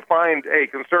to find a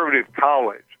conservative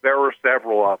college, there are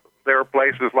several of them. There are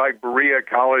places like Berea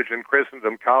College and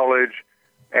Christendom College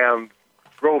and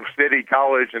Grove City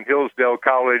College and Hillsdale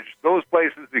College. Those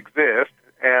places exist,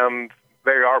 and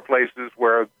they are places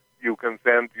where you can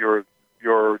send your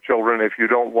children if you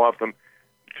don't want them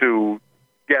to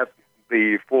get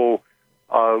the full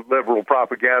liberal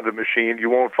propaganda machine. You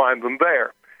won't find them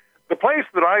there. The place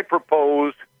that I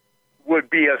propose would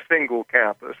be a single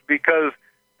campus, because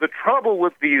the trouble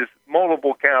with these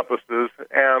multiple campuses,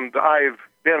 and I've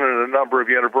been in a number of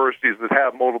universities that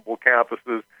have multiple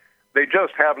campuses, they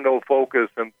just have no focus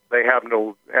and they have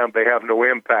no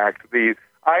impact.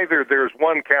 Either there's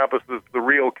one campus that's the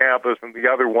real campus and the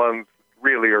other ones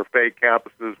really are fake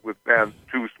campuses and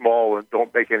too small and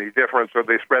don't make any difference, or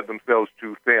they spread themselves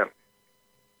too thin.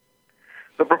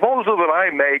 The proposal that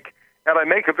I make, and I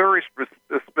make a very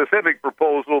specific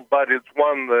proposal, but it's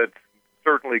one that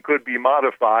certainly could be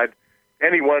modified.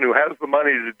 Anyone who has the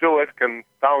money to do it can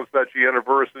found such a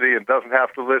university and doesn't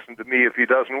have to listen to me if he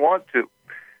doesn't want to.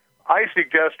 I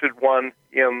suggested one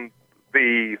in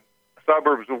the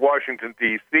suburbs of Washington,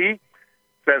 D.C.,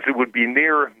 since it would be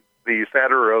near the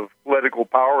center of political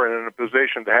power and in a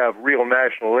position to have real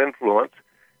national influence,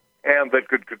 and that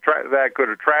could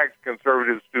attract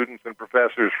conservative students and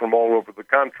professors from all over the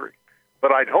country.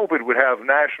 But I'd hope it would have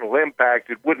national impact.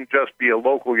 It wouldn't just be a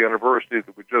local university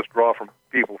that would just draw from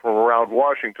people from around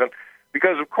Washington,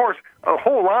 because, of course, a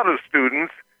whole lot of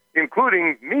students,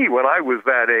 including me when I was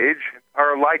that age,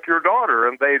 are like your daughter,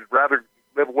 and they'd rather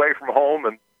live away from home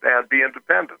and be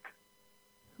independent.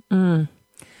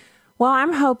 Well,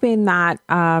 I'm hoping that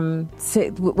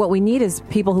what we need is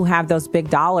people who have those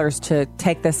big dollars to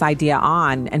take this idea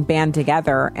on and band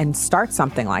together and start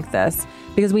something like this,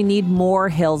 because we need more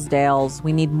Hillsdales.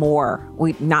 We need more,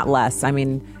 not less. I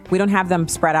mean, we don't have them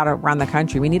spread out around the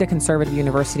country. We need a conservative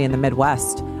university in the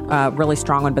Midwest, really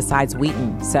strong one besides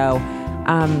Wheaton. So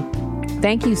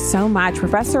Thank you so much.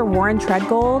 Professor Warren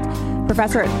Treadgold,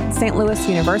 professor at St. Louis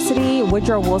University,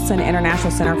 Woodrow Wilson International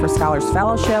Center for Scholars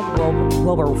Fellowship,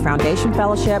 Wilbur Foundation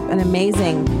Fellowship, an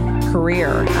amazing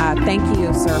career. Thank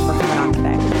you, sir, for coming on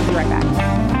today. We'll be right back.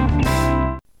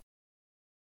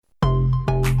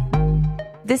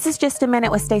 This is Just a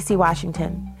Minute with Stacey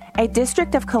Washington. A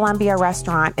District of Columbia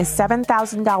restaurant is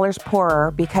 $7,000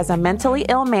 poorer because a mentally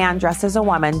ill man dressed as a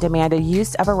woman demanded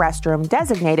use of a restroom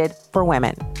designated for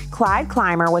women. Clyde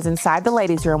Clymer was inside the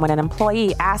ladies' room when an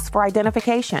employee asked for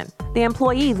identification. The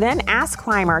employee then asked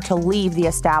Clymer to leave the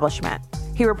establishment.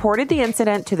 He reported the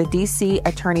incident to the D.C.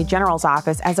 Attorney General's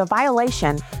office as a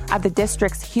violation of the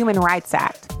district's Human Rights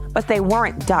Act, but they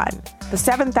weren't done. The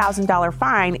 $7,000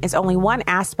 fine is only one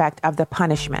aspect of the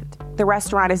punishment. The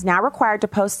restaurant is now required to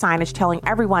post signage telling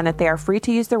everyone that they are free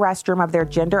to use the restroom of their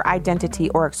gender identity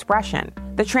or expression.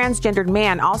 The transgendered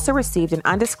man also received an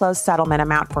undisclosed settlement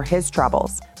amount for his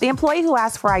troubles. The employee who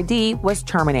asked for ID was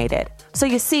terminated. So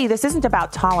you see, this isn't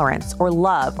about tolerance or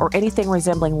love or anything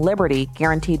resembling liberty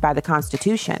guaranteed by the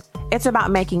Constitution. It's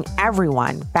about making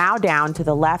everyone bow down to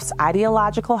the left's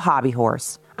ideological hobby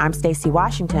horse. I'm Stacey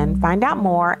Washington. Find out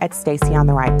more at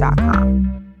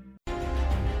StaceyOnTheRight.com.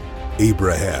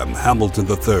 Abraham Hamilton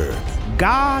III.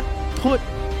 God put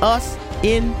us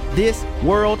in this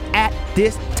world at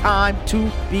this time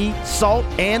to be salt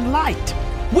and light.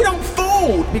 We don't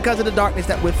fold because of the darkness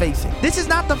that we're facing. This is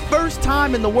not the first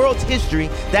time in the world's history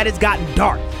that it's gotten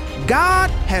dark. God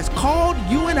has called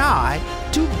you and I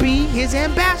to be his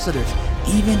ambassadors,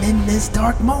 even in this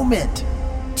dark moment.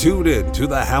 Tune in to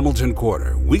the Hamilton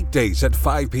Corner, weekdays at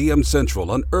 5 p.m.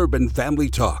 Central on Urban Family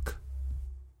Talk.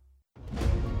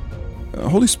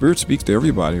 Holy Spirit speaks to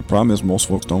everybody. The problem is most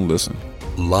folks don't listen.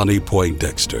 Lonnie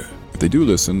Poindexter. If they do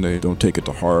listen, they don't take it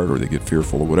to heart or they get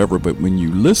fearful or whatever. But when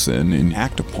you listen and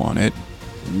act upon it,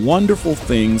 wonderful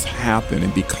things happen.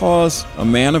 And because a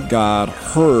man of God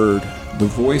heard the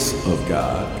voice of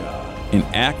God and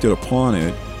acted upon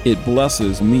it, it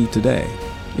blesses me today.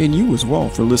 And you as well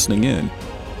for listening in.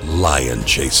 Lion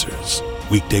Chasers.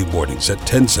 Weekday mornings at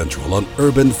 10 Central on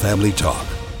Urban Family Talk.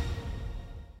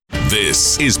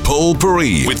 This is Poll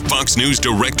Paris with Fox News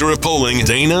Director of Polling,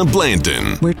 Dana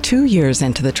Blanton. We're 2 years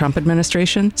into the Trump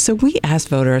administration, so we asked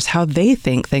voters how they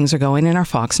think things are going in our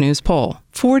Fox News poll.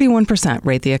 41%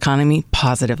 rate the economy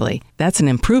positively. That's an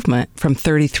improvement from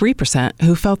 33%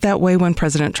 who felt that way when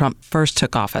President Trump first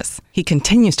took office. He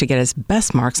continues to get his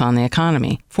best marks on the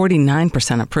economy.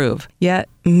 49% approve. Yet,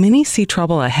 many see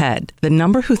trouble ahead. The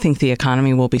number who think the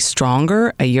economy will be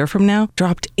stronger a year from now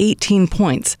dropped 18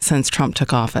 points since Trump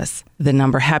took office. The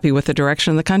number happy with the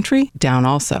direction of the country, down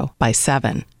also by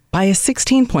 7. By a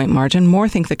 16-point margin, more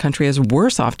think the country is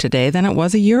worse off today than it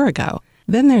was a year ago.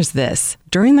 Then there's this.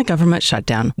 During the government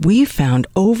shutdown, we found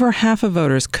over half of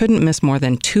voters couldn't miss more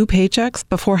than 2 paychecks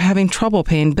before having trouble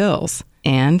paying bills.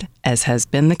 And, as has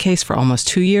been the case for almost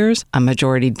 2 years, a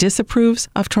majority disapproves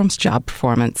of Trump's job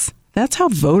performance. That's how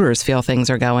voters feel things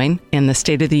are going. In the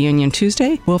State of the Union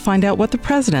Tuesday, we'll find out what the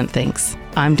president thinks.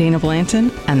 I'm Dana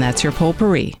Blanton, and that's your Poll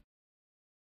Paris.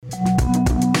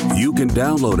 You can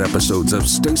download episodes of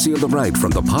Stacey on the Right from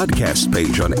the podcast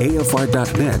page on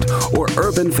AFR.net or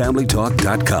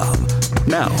UrbanFamilyTalk.com.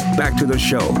 Now, back to the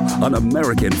show on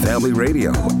American Family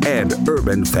Radio and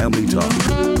Urban Family Talk.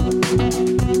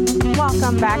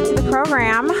 Welcome back to the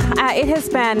program. It has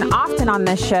been often on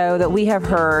this show that we have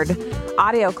heard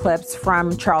audio clips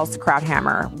from Charles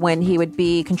Krauthammer when he would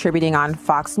be contributing on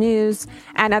Fox News,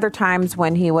 and other times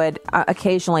when he would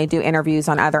occasionally do interviews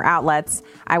on other outlets.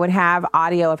 I would have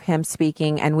audio of him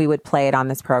speaking and we would play it on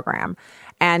this program.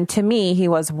 And to me, he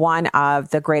was one of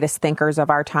the greatest thinkers of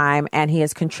our time, and he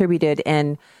has contributed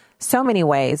in so many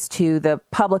ways to the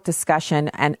public discussion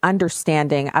and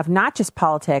understanding of not just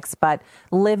politics, but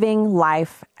living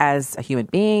life as a human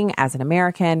being, as an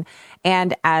American,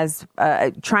 and as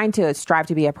trying to strive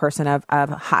to be a person of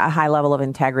a high level of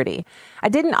integrity. I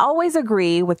didn't always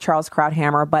agree with Charles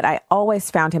Krauthammer, but I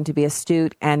always found him to be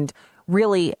astute and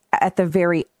really at the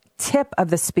very tip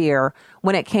of the spear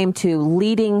when it came to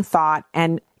leading thought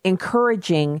and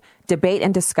encouraging debate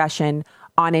and discussion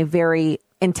on a very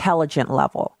intelligent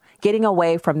level, getting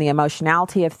away from the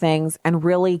emotionality of things and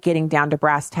really getting down to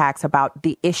brass tacks about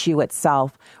the issue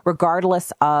itself,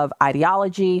 regardless of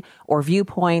ideology or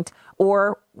viewpoint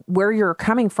or where you're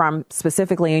coming from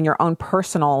specifically in your own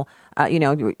personal, where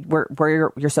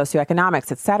your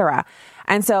socioeconomics, et cetera.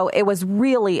 And so it was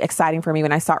really exciting for me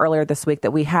when I saw earlier this week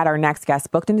that we had our next guest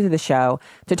booked into the show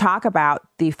to talk about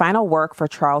the final work for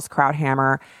Charles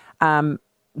Krauthammer,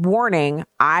 warning,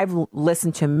 I've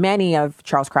listened to many of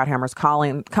Charles Krauthammer's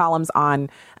columns on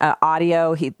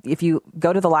audio. If you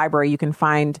go to the library, you can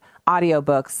find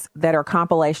audiobooks that are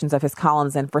compilations of his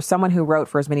columns. And for someone who wrote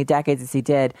for as many decades as he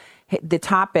did, the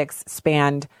topics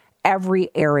spanned every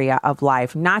area of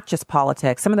life, not just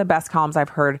politics. Some of the best columns I've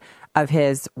heard of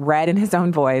his, read in his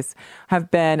own voice, have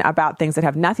been about things that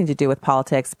have nothing to do with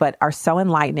politics, but are so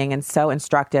enlightening and so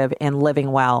instructive in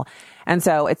living well. And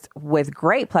so it's with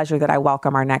great pleasure that I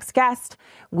welcome our next guest.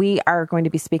 We are going to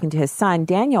be speaking to his son,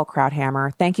 Daniel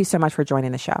Krauthammer. Thank you so much for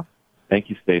joining the show. Thank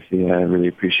you, Stacey. I really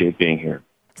appreciate being here.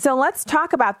 So let's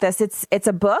talk about this. It's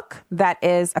a book that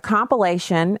is a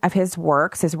compilation of his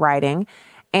works, his writing,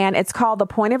 and it's called The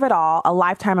Point of It All, A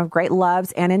Lifetime of Great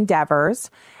Loves and Endeavors.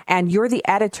 And you're the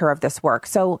editor of this work.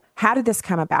 So how did this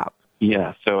come about?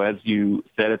 Yeah, so as you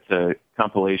said, it's a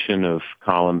compilation of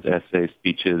columns, essays,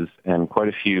 speeches, and quite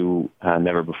a few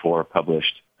never before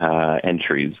published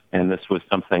entries. And this was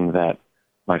something that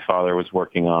my father was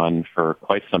working on for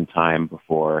quite some time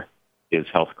before his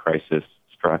health crisis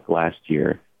struck last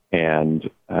year. And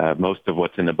most of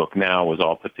what's in the book now was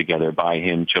all put together by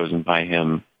him, chosen by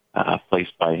him,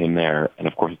 placed by him there. And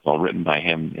of course, it's all written by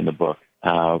him in the book.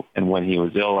 And when he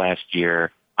was ill last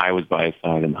year, I was by his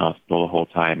side in the hospital the whole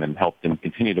time and helped him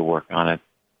continue to work on it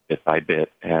bit by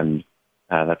bit. And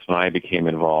that's when I became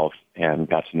involved and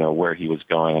got to know where he was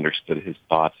going, understood his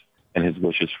thoughts and his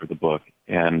wishes for the book.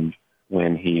 And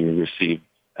when he received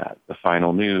the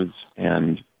final news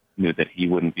and knew that he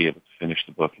wouldn't be able to finish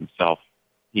the book himself,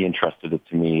 he entrusted it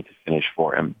to me to finish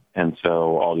for him. And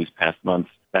so all these past months,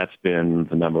 that's been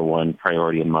the number one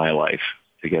priority in my life,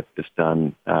 to get this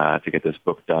done, to get this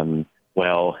book done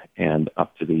well and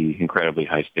up to the incredibly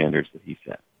high standards that he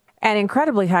set. And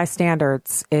incredibly high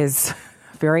standards is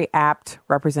a very apt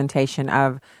representation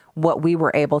of what we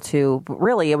were able to,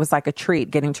 really, it was like a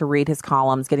treat getting to read his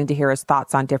columns, getting to hear his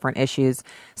thoughts on different issues,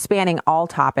 spanning all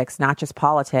topics, not just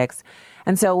politics.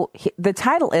 And so the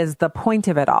title is The Point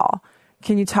of It All.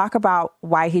 Can you talk about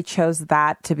why he chose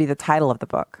that to be the title of the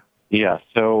book? Yeah,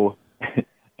 so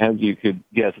as you could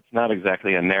guess, it's not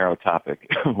exactly a narrow topic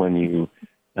when you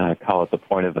call it The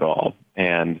Point of It All.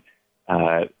 And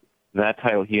that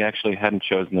title, he actually hadn't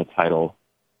chosen the title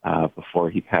before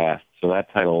he passed. So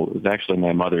that title was actually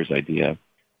my mother's idea.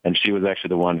 And she was actually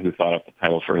the one who thought up the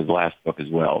title for his last book as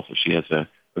well. So she has a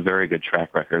very good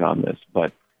track record on this.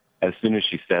 But as soon as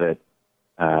she said it,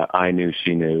 I knew,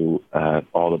 she knew,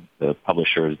 all of the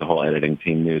publishers, the whole editing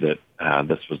team knew that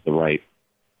this was the right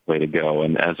way to go.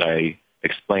 And as I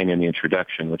explained in the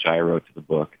introduction, which I wrote to the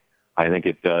book, I think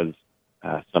it does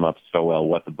sum up so well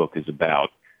what the book is about.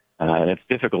 And it's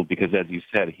difficult because, as you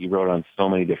said, he wrote on so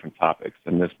many different topics,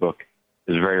 and this book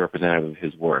is very representative of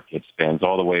his work. It spans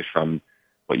all the way from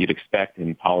what you'd expect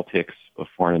in politics, of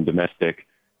foreign and domestic,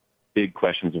 big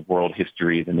questions of world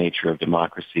history, the nature of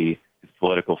democracy, his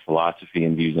political philosophy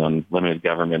and views on limited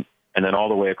government, and then all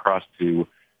the way across to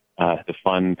the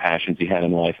fun passions he had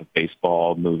in life of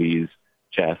baseball, movies,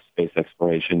 chess, space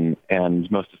exploration, and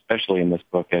most especially in this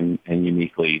book and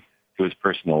uniquely to his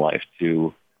personal life,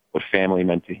 to what family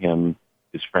meant to him,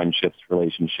 his friendships,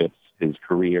 relationships, his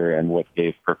career, and what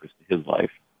gave purpose to his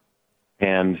life.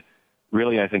 And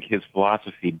really, I think his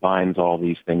philosophy binds all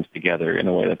these things together in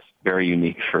a way that's very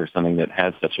unique for something that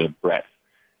has such a breadth.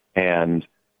 And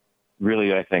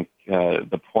really, I think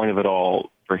the point of it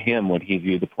all for him, what he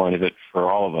viewed the point of it for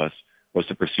all of us, was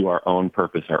to pursue our own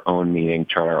purpose, our own meaning,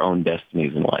 chart our own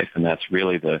destinies in life. And that's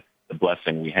really the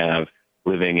blessing we have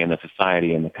living in the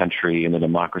society, in the country, in the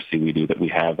democracy we do, that we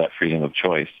have that freedom of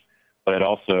choice. But it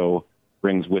also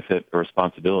brings with it a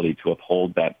responsibility to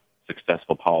uphold that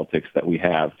successful politics that we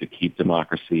have, to keep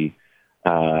democracy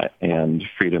and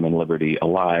freedom and liberty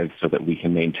alive so that we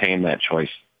can maintain that choice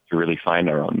to really find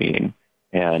our own meaning.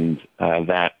 And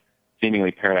that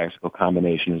seemingly paradoxical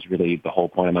combination is really the whole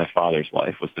point of my father's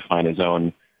life, was to find his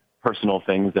own personal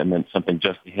things that meant something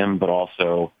just to him, but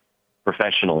also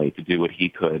professionally to do what he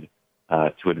could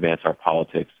to advance our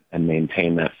politics and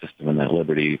maintain that system and that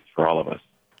liberty for all of us.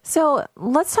 So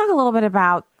let's talk a little bit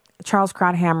about Charles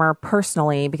Krauthammer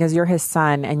personally, because you're his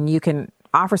son and you can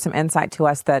offer some insight to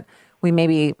us that we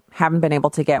maybe haven't been able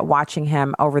to get watching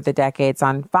him over the decades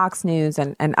on Fox News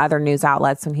and other news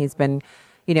outlets when he's been,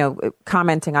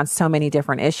 commenting on so many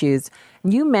different issues.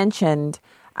 You mentioned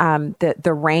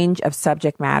the range of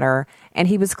subject matter, and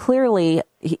he was clearly,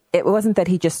 it wasn't that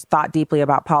he just thought deeply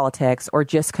about politics or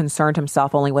just concerned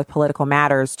himself only with political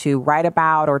matters to write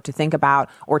about or to think about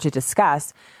or to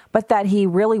discuss, but that he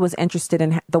really was interested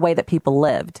in the way that people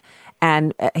lived.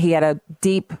 And he had a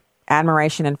deep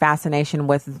admiration and fascination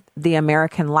with the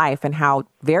American life and how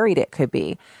varied it could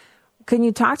be. Can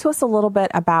you talk to us a little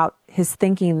bit about his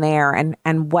thinking there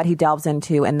and what he delves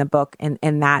into in the book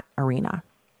in that arena?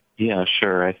 Yeah,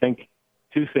 sure. I think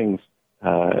two things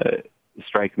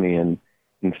strike me in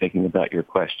thinking about your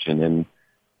question,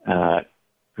 and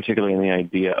particularly in the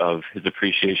idea of his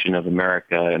appreciation of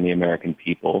America and the American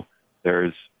people.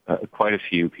 There's quite a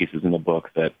few pieces in the book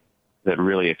that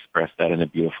really express that in a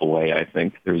beautiful way, I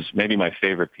think. There's maybe my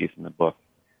favorite piece in the book.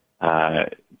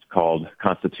 It's called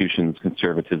Constitutions,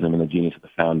 Conservatism, and the Genius of the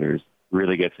Founders.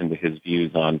 Really gets into his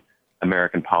views on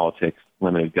American politics,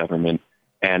 limited government,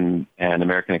 and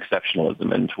American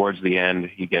exceptionalism. And towards the end,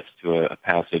 he gets to a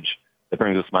passage that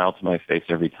brings a smile to my face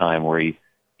every time, where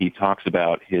he talks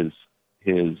about his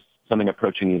something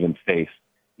approaching even faith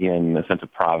in a sense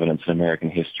of providence in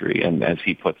American history. And as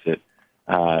he puts it,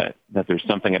 that there's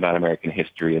something about American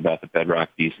history, about the bedrock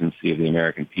decency of the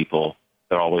American people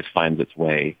that always finds its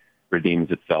way,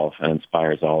 redeems itself, and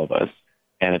inspires all of us.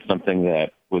 And it's something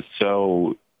that was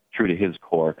so true to his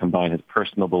core, combined his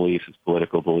personal beliefs, his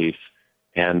political beliefs,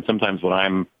 and sometimes when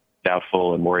I'm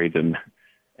doubtful and worried and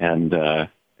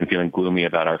feeling gloomy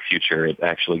about our future, it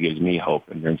actually gives me hope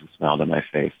and brings a smile to my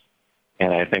face.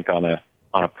 And I think on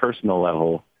a personal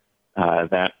level,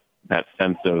 that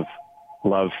sense of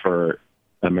love for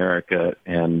America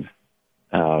and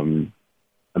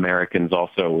Americans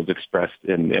also was expressed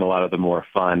in a lot of the more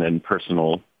fun and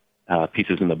personal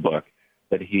pieces in the book.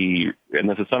 That and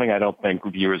this is something I don't think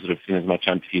viewers that have seen as much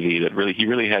on TV, that he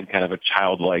really had kind of a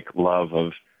childlike love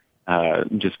of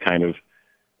just kind of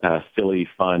silly,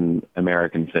 fun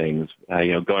American things.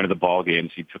 Going to the ball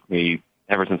games, he took me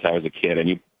ever since I was a kid, and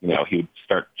he would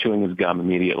start chewing his gum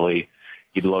immediately.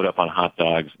 He'd load up on hot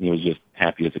dogs, and he was just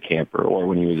happy as a camper. Or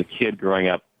when he was a kid growing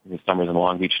up in the summers in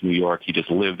Long Beach, New York, he just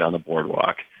lived on the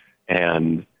boardwalk.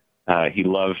 And he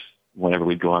loved whenever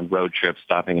we'd go on road trips,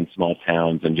 stopping in small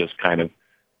towns and just kind of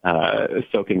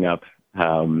soaking up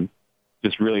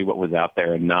just really what was out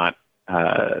there, and not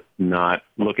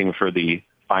looking for the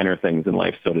finer things in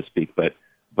life, so to speak, but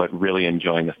really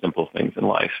enjoying the simple things in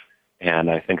life. And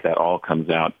I think that all comes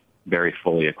out very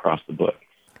fully across the book.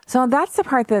 So that's the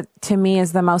part that to me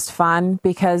is the most fun,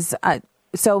 because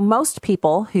so most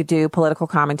people who do political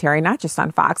commentary, not just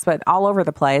on Fox, but all over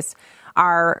the place,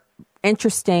 are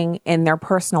interesting in their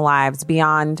personal lives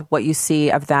beyond what you see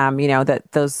of them, that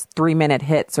those 3-minute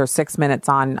hits or 6 minutes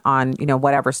on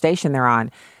whatever station they're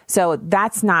on. So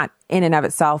that's not in and of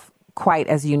itself quite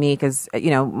as unique as,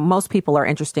 most people are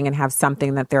interesting and have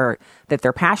something that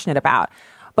they're passionate about.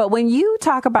 But when you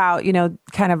talk about,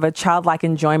 kind of a childlike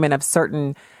enjoyment of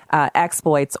certain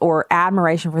exploits or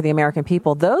admiration for the American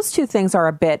people, those two things are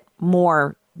a bit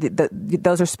more,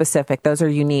 those are specific, those are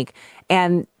unique.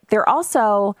 And they're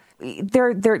also,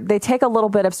 they take a little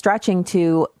bit of stretching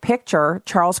to picture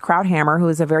Charles Krauthammer, who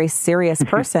is a very serious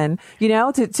person,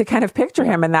 to kind of picture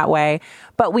him in that way.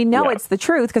 But we know it's the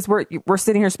truth because we're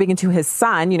sitting here speaking to his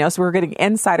son, so we're getting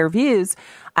insider views.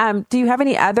 Do you have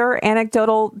any other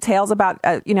anecdotal tales about,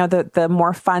 the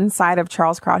more fun side of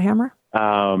Charles Krauthammer?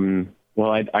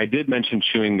 Well, I did mention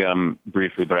chewing gum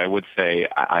briefly, but I would say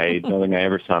I don't think I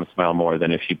ever saw him smile more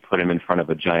than if you put him in front of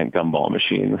a giant gumball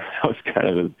machine. That was kind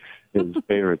of his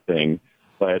favorite thing.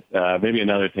 But maybe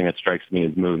another thing that strikes me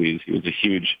is movies. He was a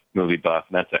huge movie buff,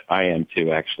 and I am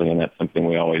too, actually, and that's something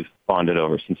we always bonded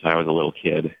over since I was a little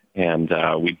kid. And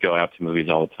we'd go out to movies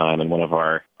all the time, and one of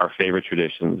our favorite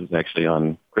traditions is actually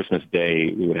on Christmas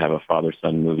Day, we would have a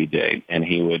father-son movie day, and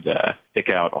he would pick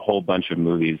out a whole bunch of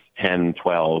movies, 10,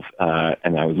 12,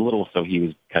 and I was little, so he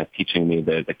was kind of teaching me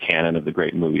the canon of the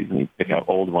great movies, and he'd pick out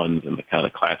old ones and the kind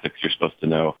of classics you're supposed to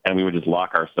know, and we would just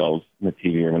lock ourselves in the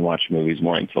TV room and watch movies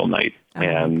morning till night.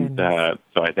 And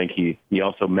so I think he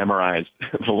also memorized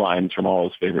the lines from all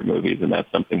his favorite movies, and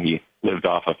that's something he lived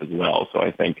off of as well. So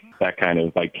I think that kind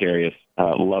of vicarious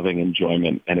loving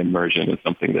enjoyment and immersion is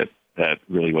something that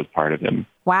really was part of him.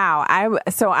 Wow.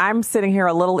 I'm sitting here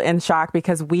a little in shock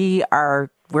because we're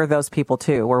those people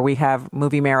too, where we have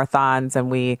movie marathons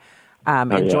and we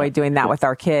enjoy doing that with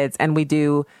our kids. And we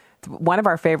do, one of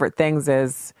our favorite things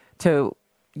is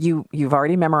you've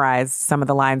already memorized some of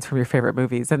the lines from your favorite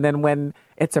movies. And then when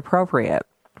it's appropriate,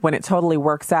 when it totally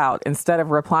works out, instead of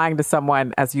replying to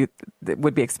someone as you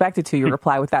would be expected to, you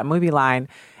reply with that movie line.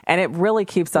 And it really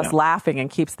keeps us laughing and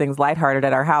keeps things lighthearted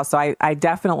at our house. So I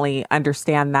definitely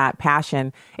understand that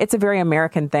passion. It's a very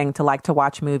American thing to like to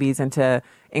watch movies and to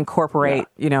incorporate,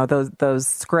 those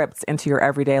scripts into your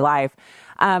everyday life.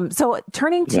 So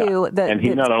turning to and he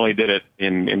not only did it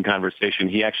in conversation,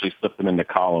 he actually slipped them into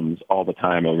columns all the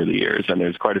time over the years. And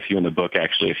there's quite a few in the book,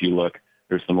 actually, if you look.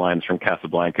 There's some lines from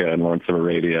Casablanca and Lawrence of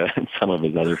Arabia and some of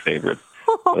his other favorites.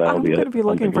 So I'm going to be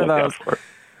looking for those.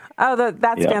 Oh,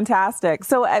 that's fantastic.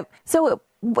 So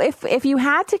if you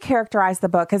had to characterize the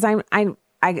book, because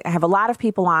I have a lot of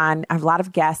people on, I have a lot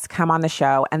of guests come on the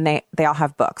show, and they all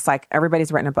have books. Like,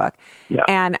 everybody's written a book. Yeah.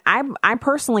 And I'm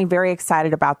personally very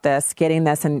excited about this, getting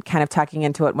this and kind of tucking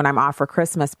into it when I'm off for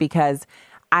Christmas, because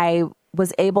I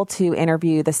was able to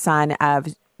interview the son of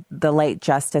the late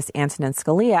Justice Antonin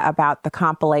Scalia about the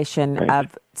compilation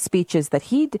of speeches that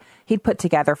he'd put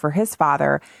together for his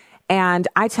father. And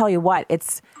I tell you what,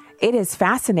 it is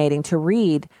fascinating to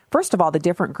read, first of all, the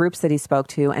different groups that he spoke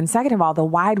to, and second of all, the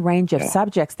wide range of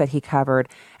subjects that he covered.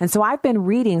 And so I've been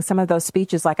reading some of those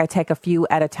speeches, like I take a few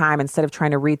at a time instead of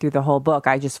trying to read through the whole book.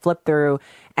 I just flip through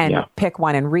and pick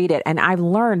one and read it. And I've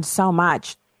learned so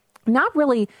much, not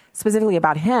really specifically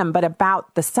about him, but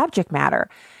about the subject matter.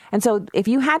 And so if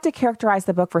you had to characterize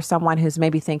the book for someone who's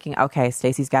maybe thinking, okay,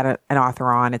 Stacey's got an author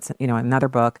on, it's, another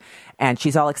book, and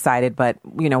she's all excited, but,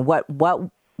 what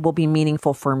will be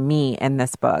meaningful for me in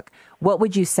this book, what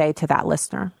would you say to that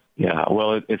listener? Yeah,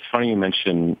 well, it's funny you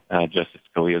mentioned Justice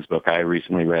Scalia's book. I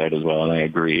recently read it as well, and I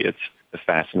agree. It's a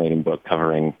fascinating book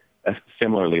covering a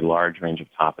similarly large range of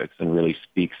topics and really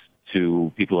speaks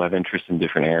to people who have interest in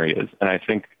different areas. And I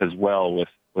think as well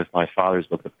with my father's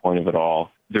book, The Point of It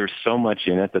All, there's so much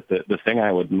in it that the thing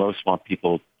I would most want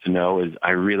people to know is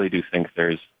I really do think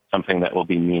there's something that will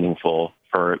be meaningful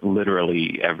for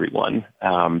literally everyone.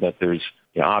 That there's,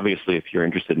 obviously, if you're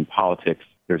interested in politics,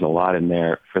 there's a lot in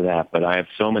there for that. But I have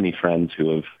so many friends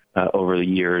who have, over the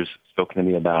years, spoken to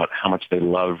me about how much they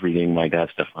love reading my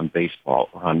dad's stuff on baseball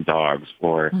or on dogs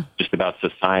or just about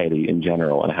society in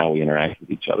general and how we interact with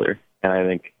each other. And I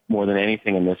think more than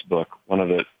anything in this book, one of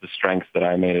the strengths that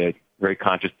I made a very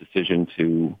conscious decision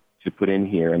to put in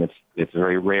here, and it's a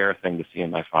very rare thing to see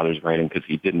in my father's writing because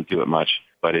he didn't do it much,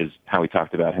 but is how he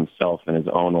talked about himself and his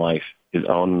own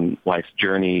life's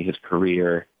journey, his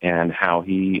career, and how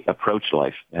he approached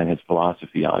life and his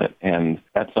philosophy on it. And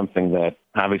that's something that,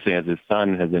 obviously, as his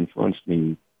son, has influenced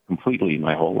me completely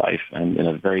my whole life and in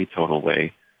a very total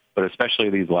way. But especially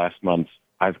these last months,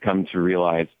 I've come to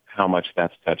realize how much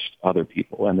that's touched other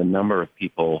people and the number of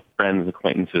people, friends,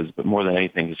 acquaintances, but more than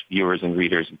anything, his viewers and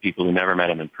readers and people who never met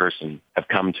him in person have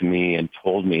come to me and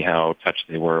told me how touched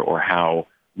they were or how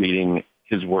reading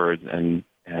his words and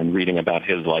reading about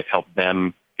his life helped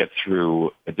them get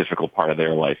through a difficult part of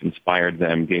their life, inspired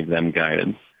them, gave them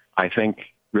guidance. I think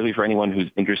really for anyone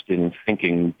who's interested in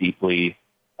thinking deeply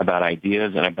about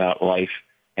ideas and about life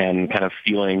and kind of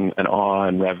feeling an awe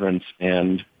and reverence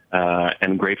and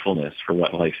gratefulness for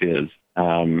what life is,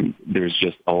 there's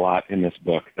just a lot in this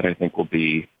book that I think will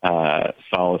be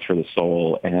solace for the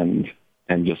soul and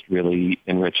just really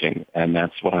enriching. And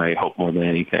that's what I hope more than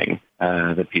anything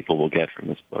that people will get from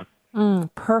this book.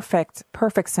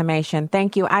 Perfect summation.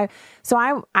 Thank you. I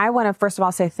want to first of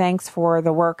all say thanks for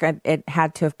the work. It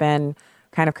had to have been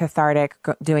kind of cathartic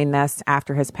doing this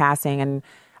after his passing, and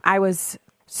I was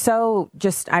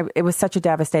it was such a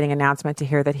devastating announcement to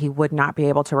hear that he would not be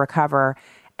able to recover,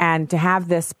 and to have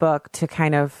this book to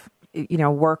kind of,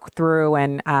 work through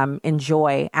and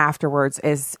enjoy afterwards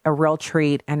is a real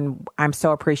treat. And I'm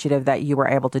so appreciative that you were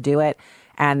able to do it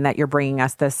and that you're bringing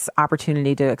us this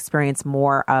opportunity to experience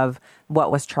more of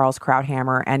what was Charles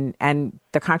Krauthammer and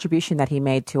the contribution that he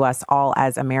made to us all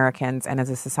as Americans and as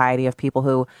a society of people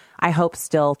who I hope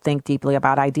still think deeply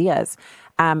about ideas.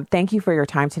 Thank you for your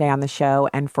time today on the show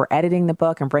and for editing the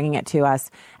book and bringing it to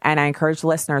us. And I encourage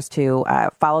listeners to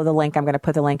follow the link. I'm going to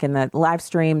put the link in the live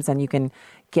streams, and you can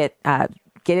get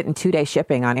it in 2-day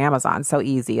shipping on Amazon. So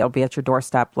easy. It'll be at your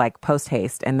doorstep like post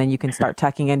haste, and then you can start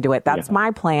tucking into it. That's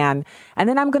my plan. And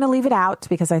then I'm going to leave it out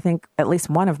because I think at least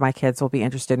one of my kids will be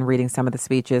interested in reading some of the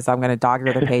speeches. I'm going to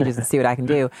dog-ear the pages and see what I can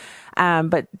do.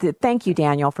 But thank you,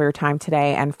 Daniel, for your time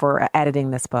today and for editing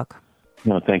this book.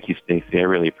 No, thank you, Stacey. I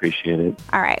really appreciate it.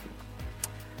 All right.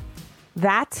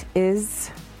 That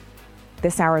is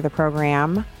this hour of the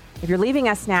program. If you're leaving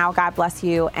us now, God bless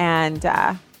you, and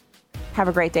have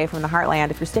a great day from the Heartland.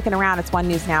 If you're sticking around, it's One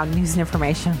News Now, news and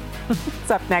information.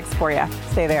 It's up next for you.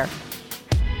 Stay there.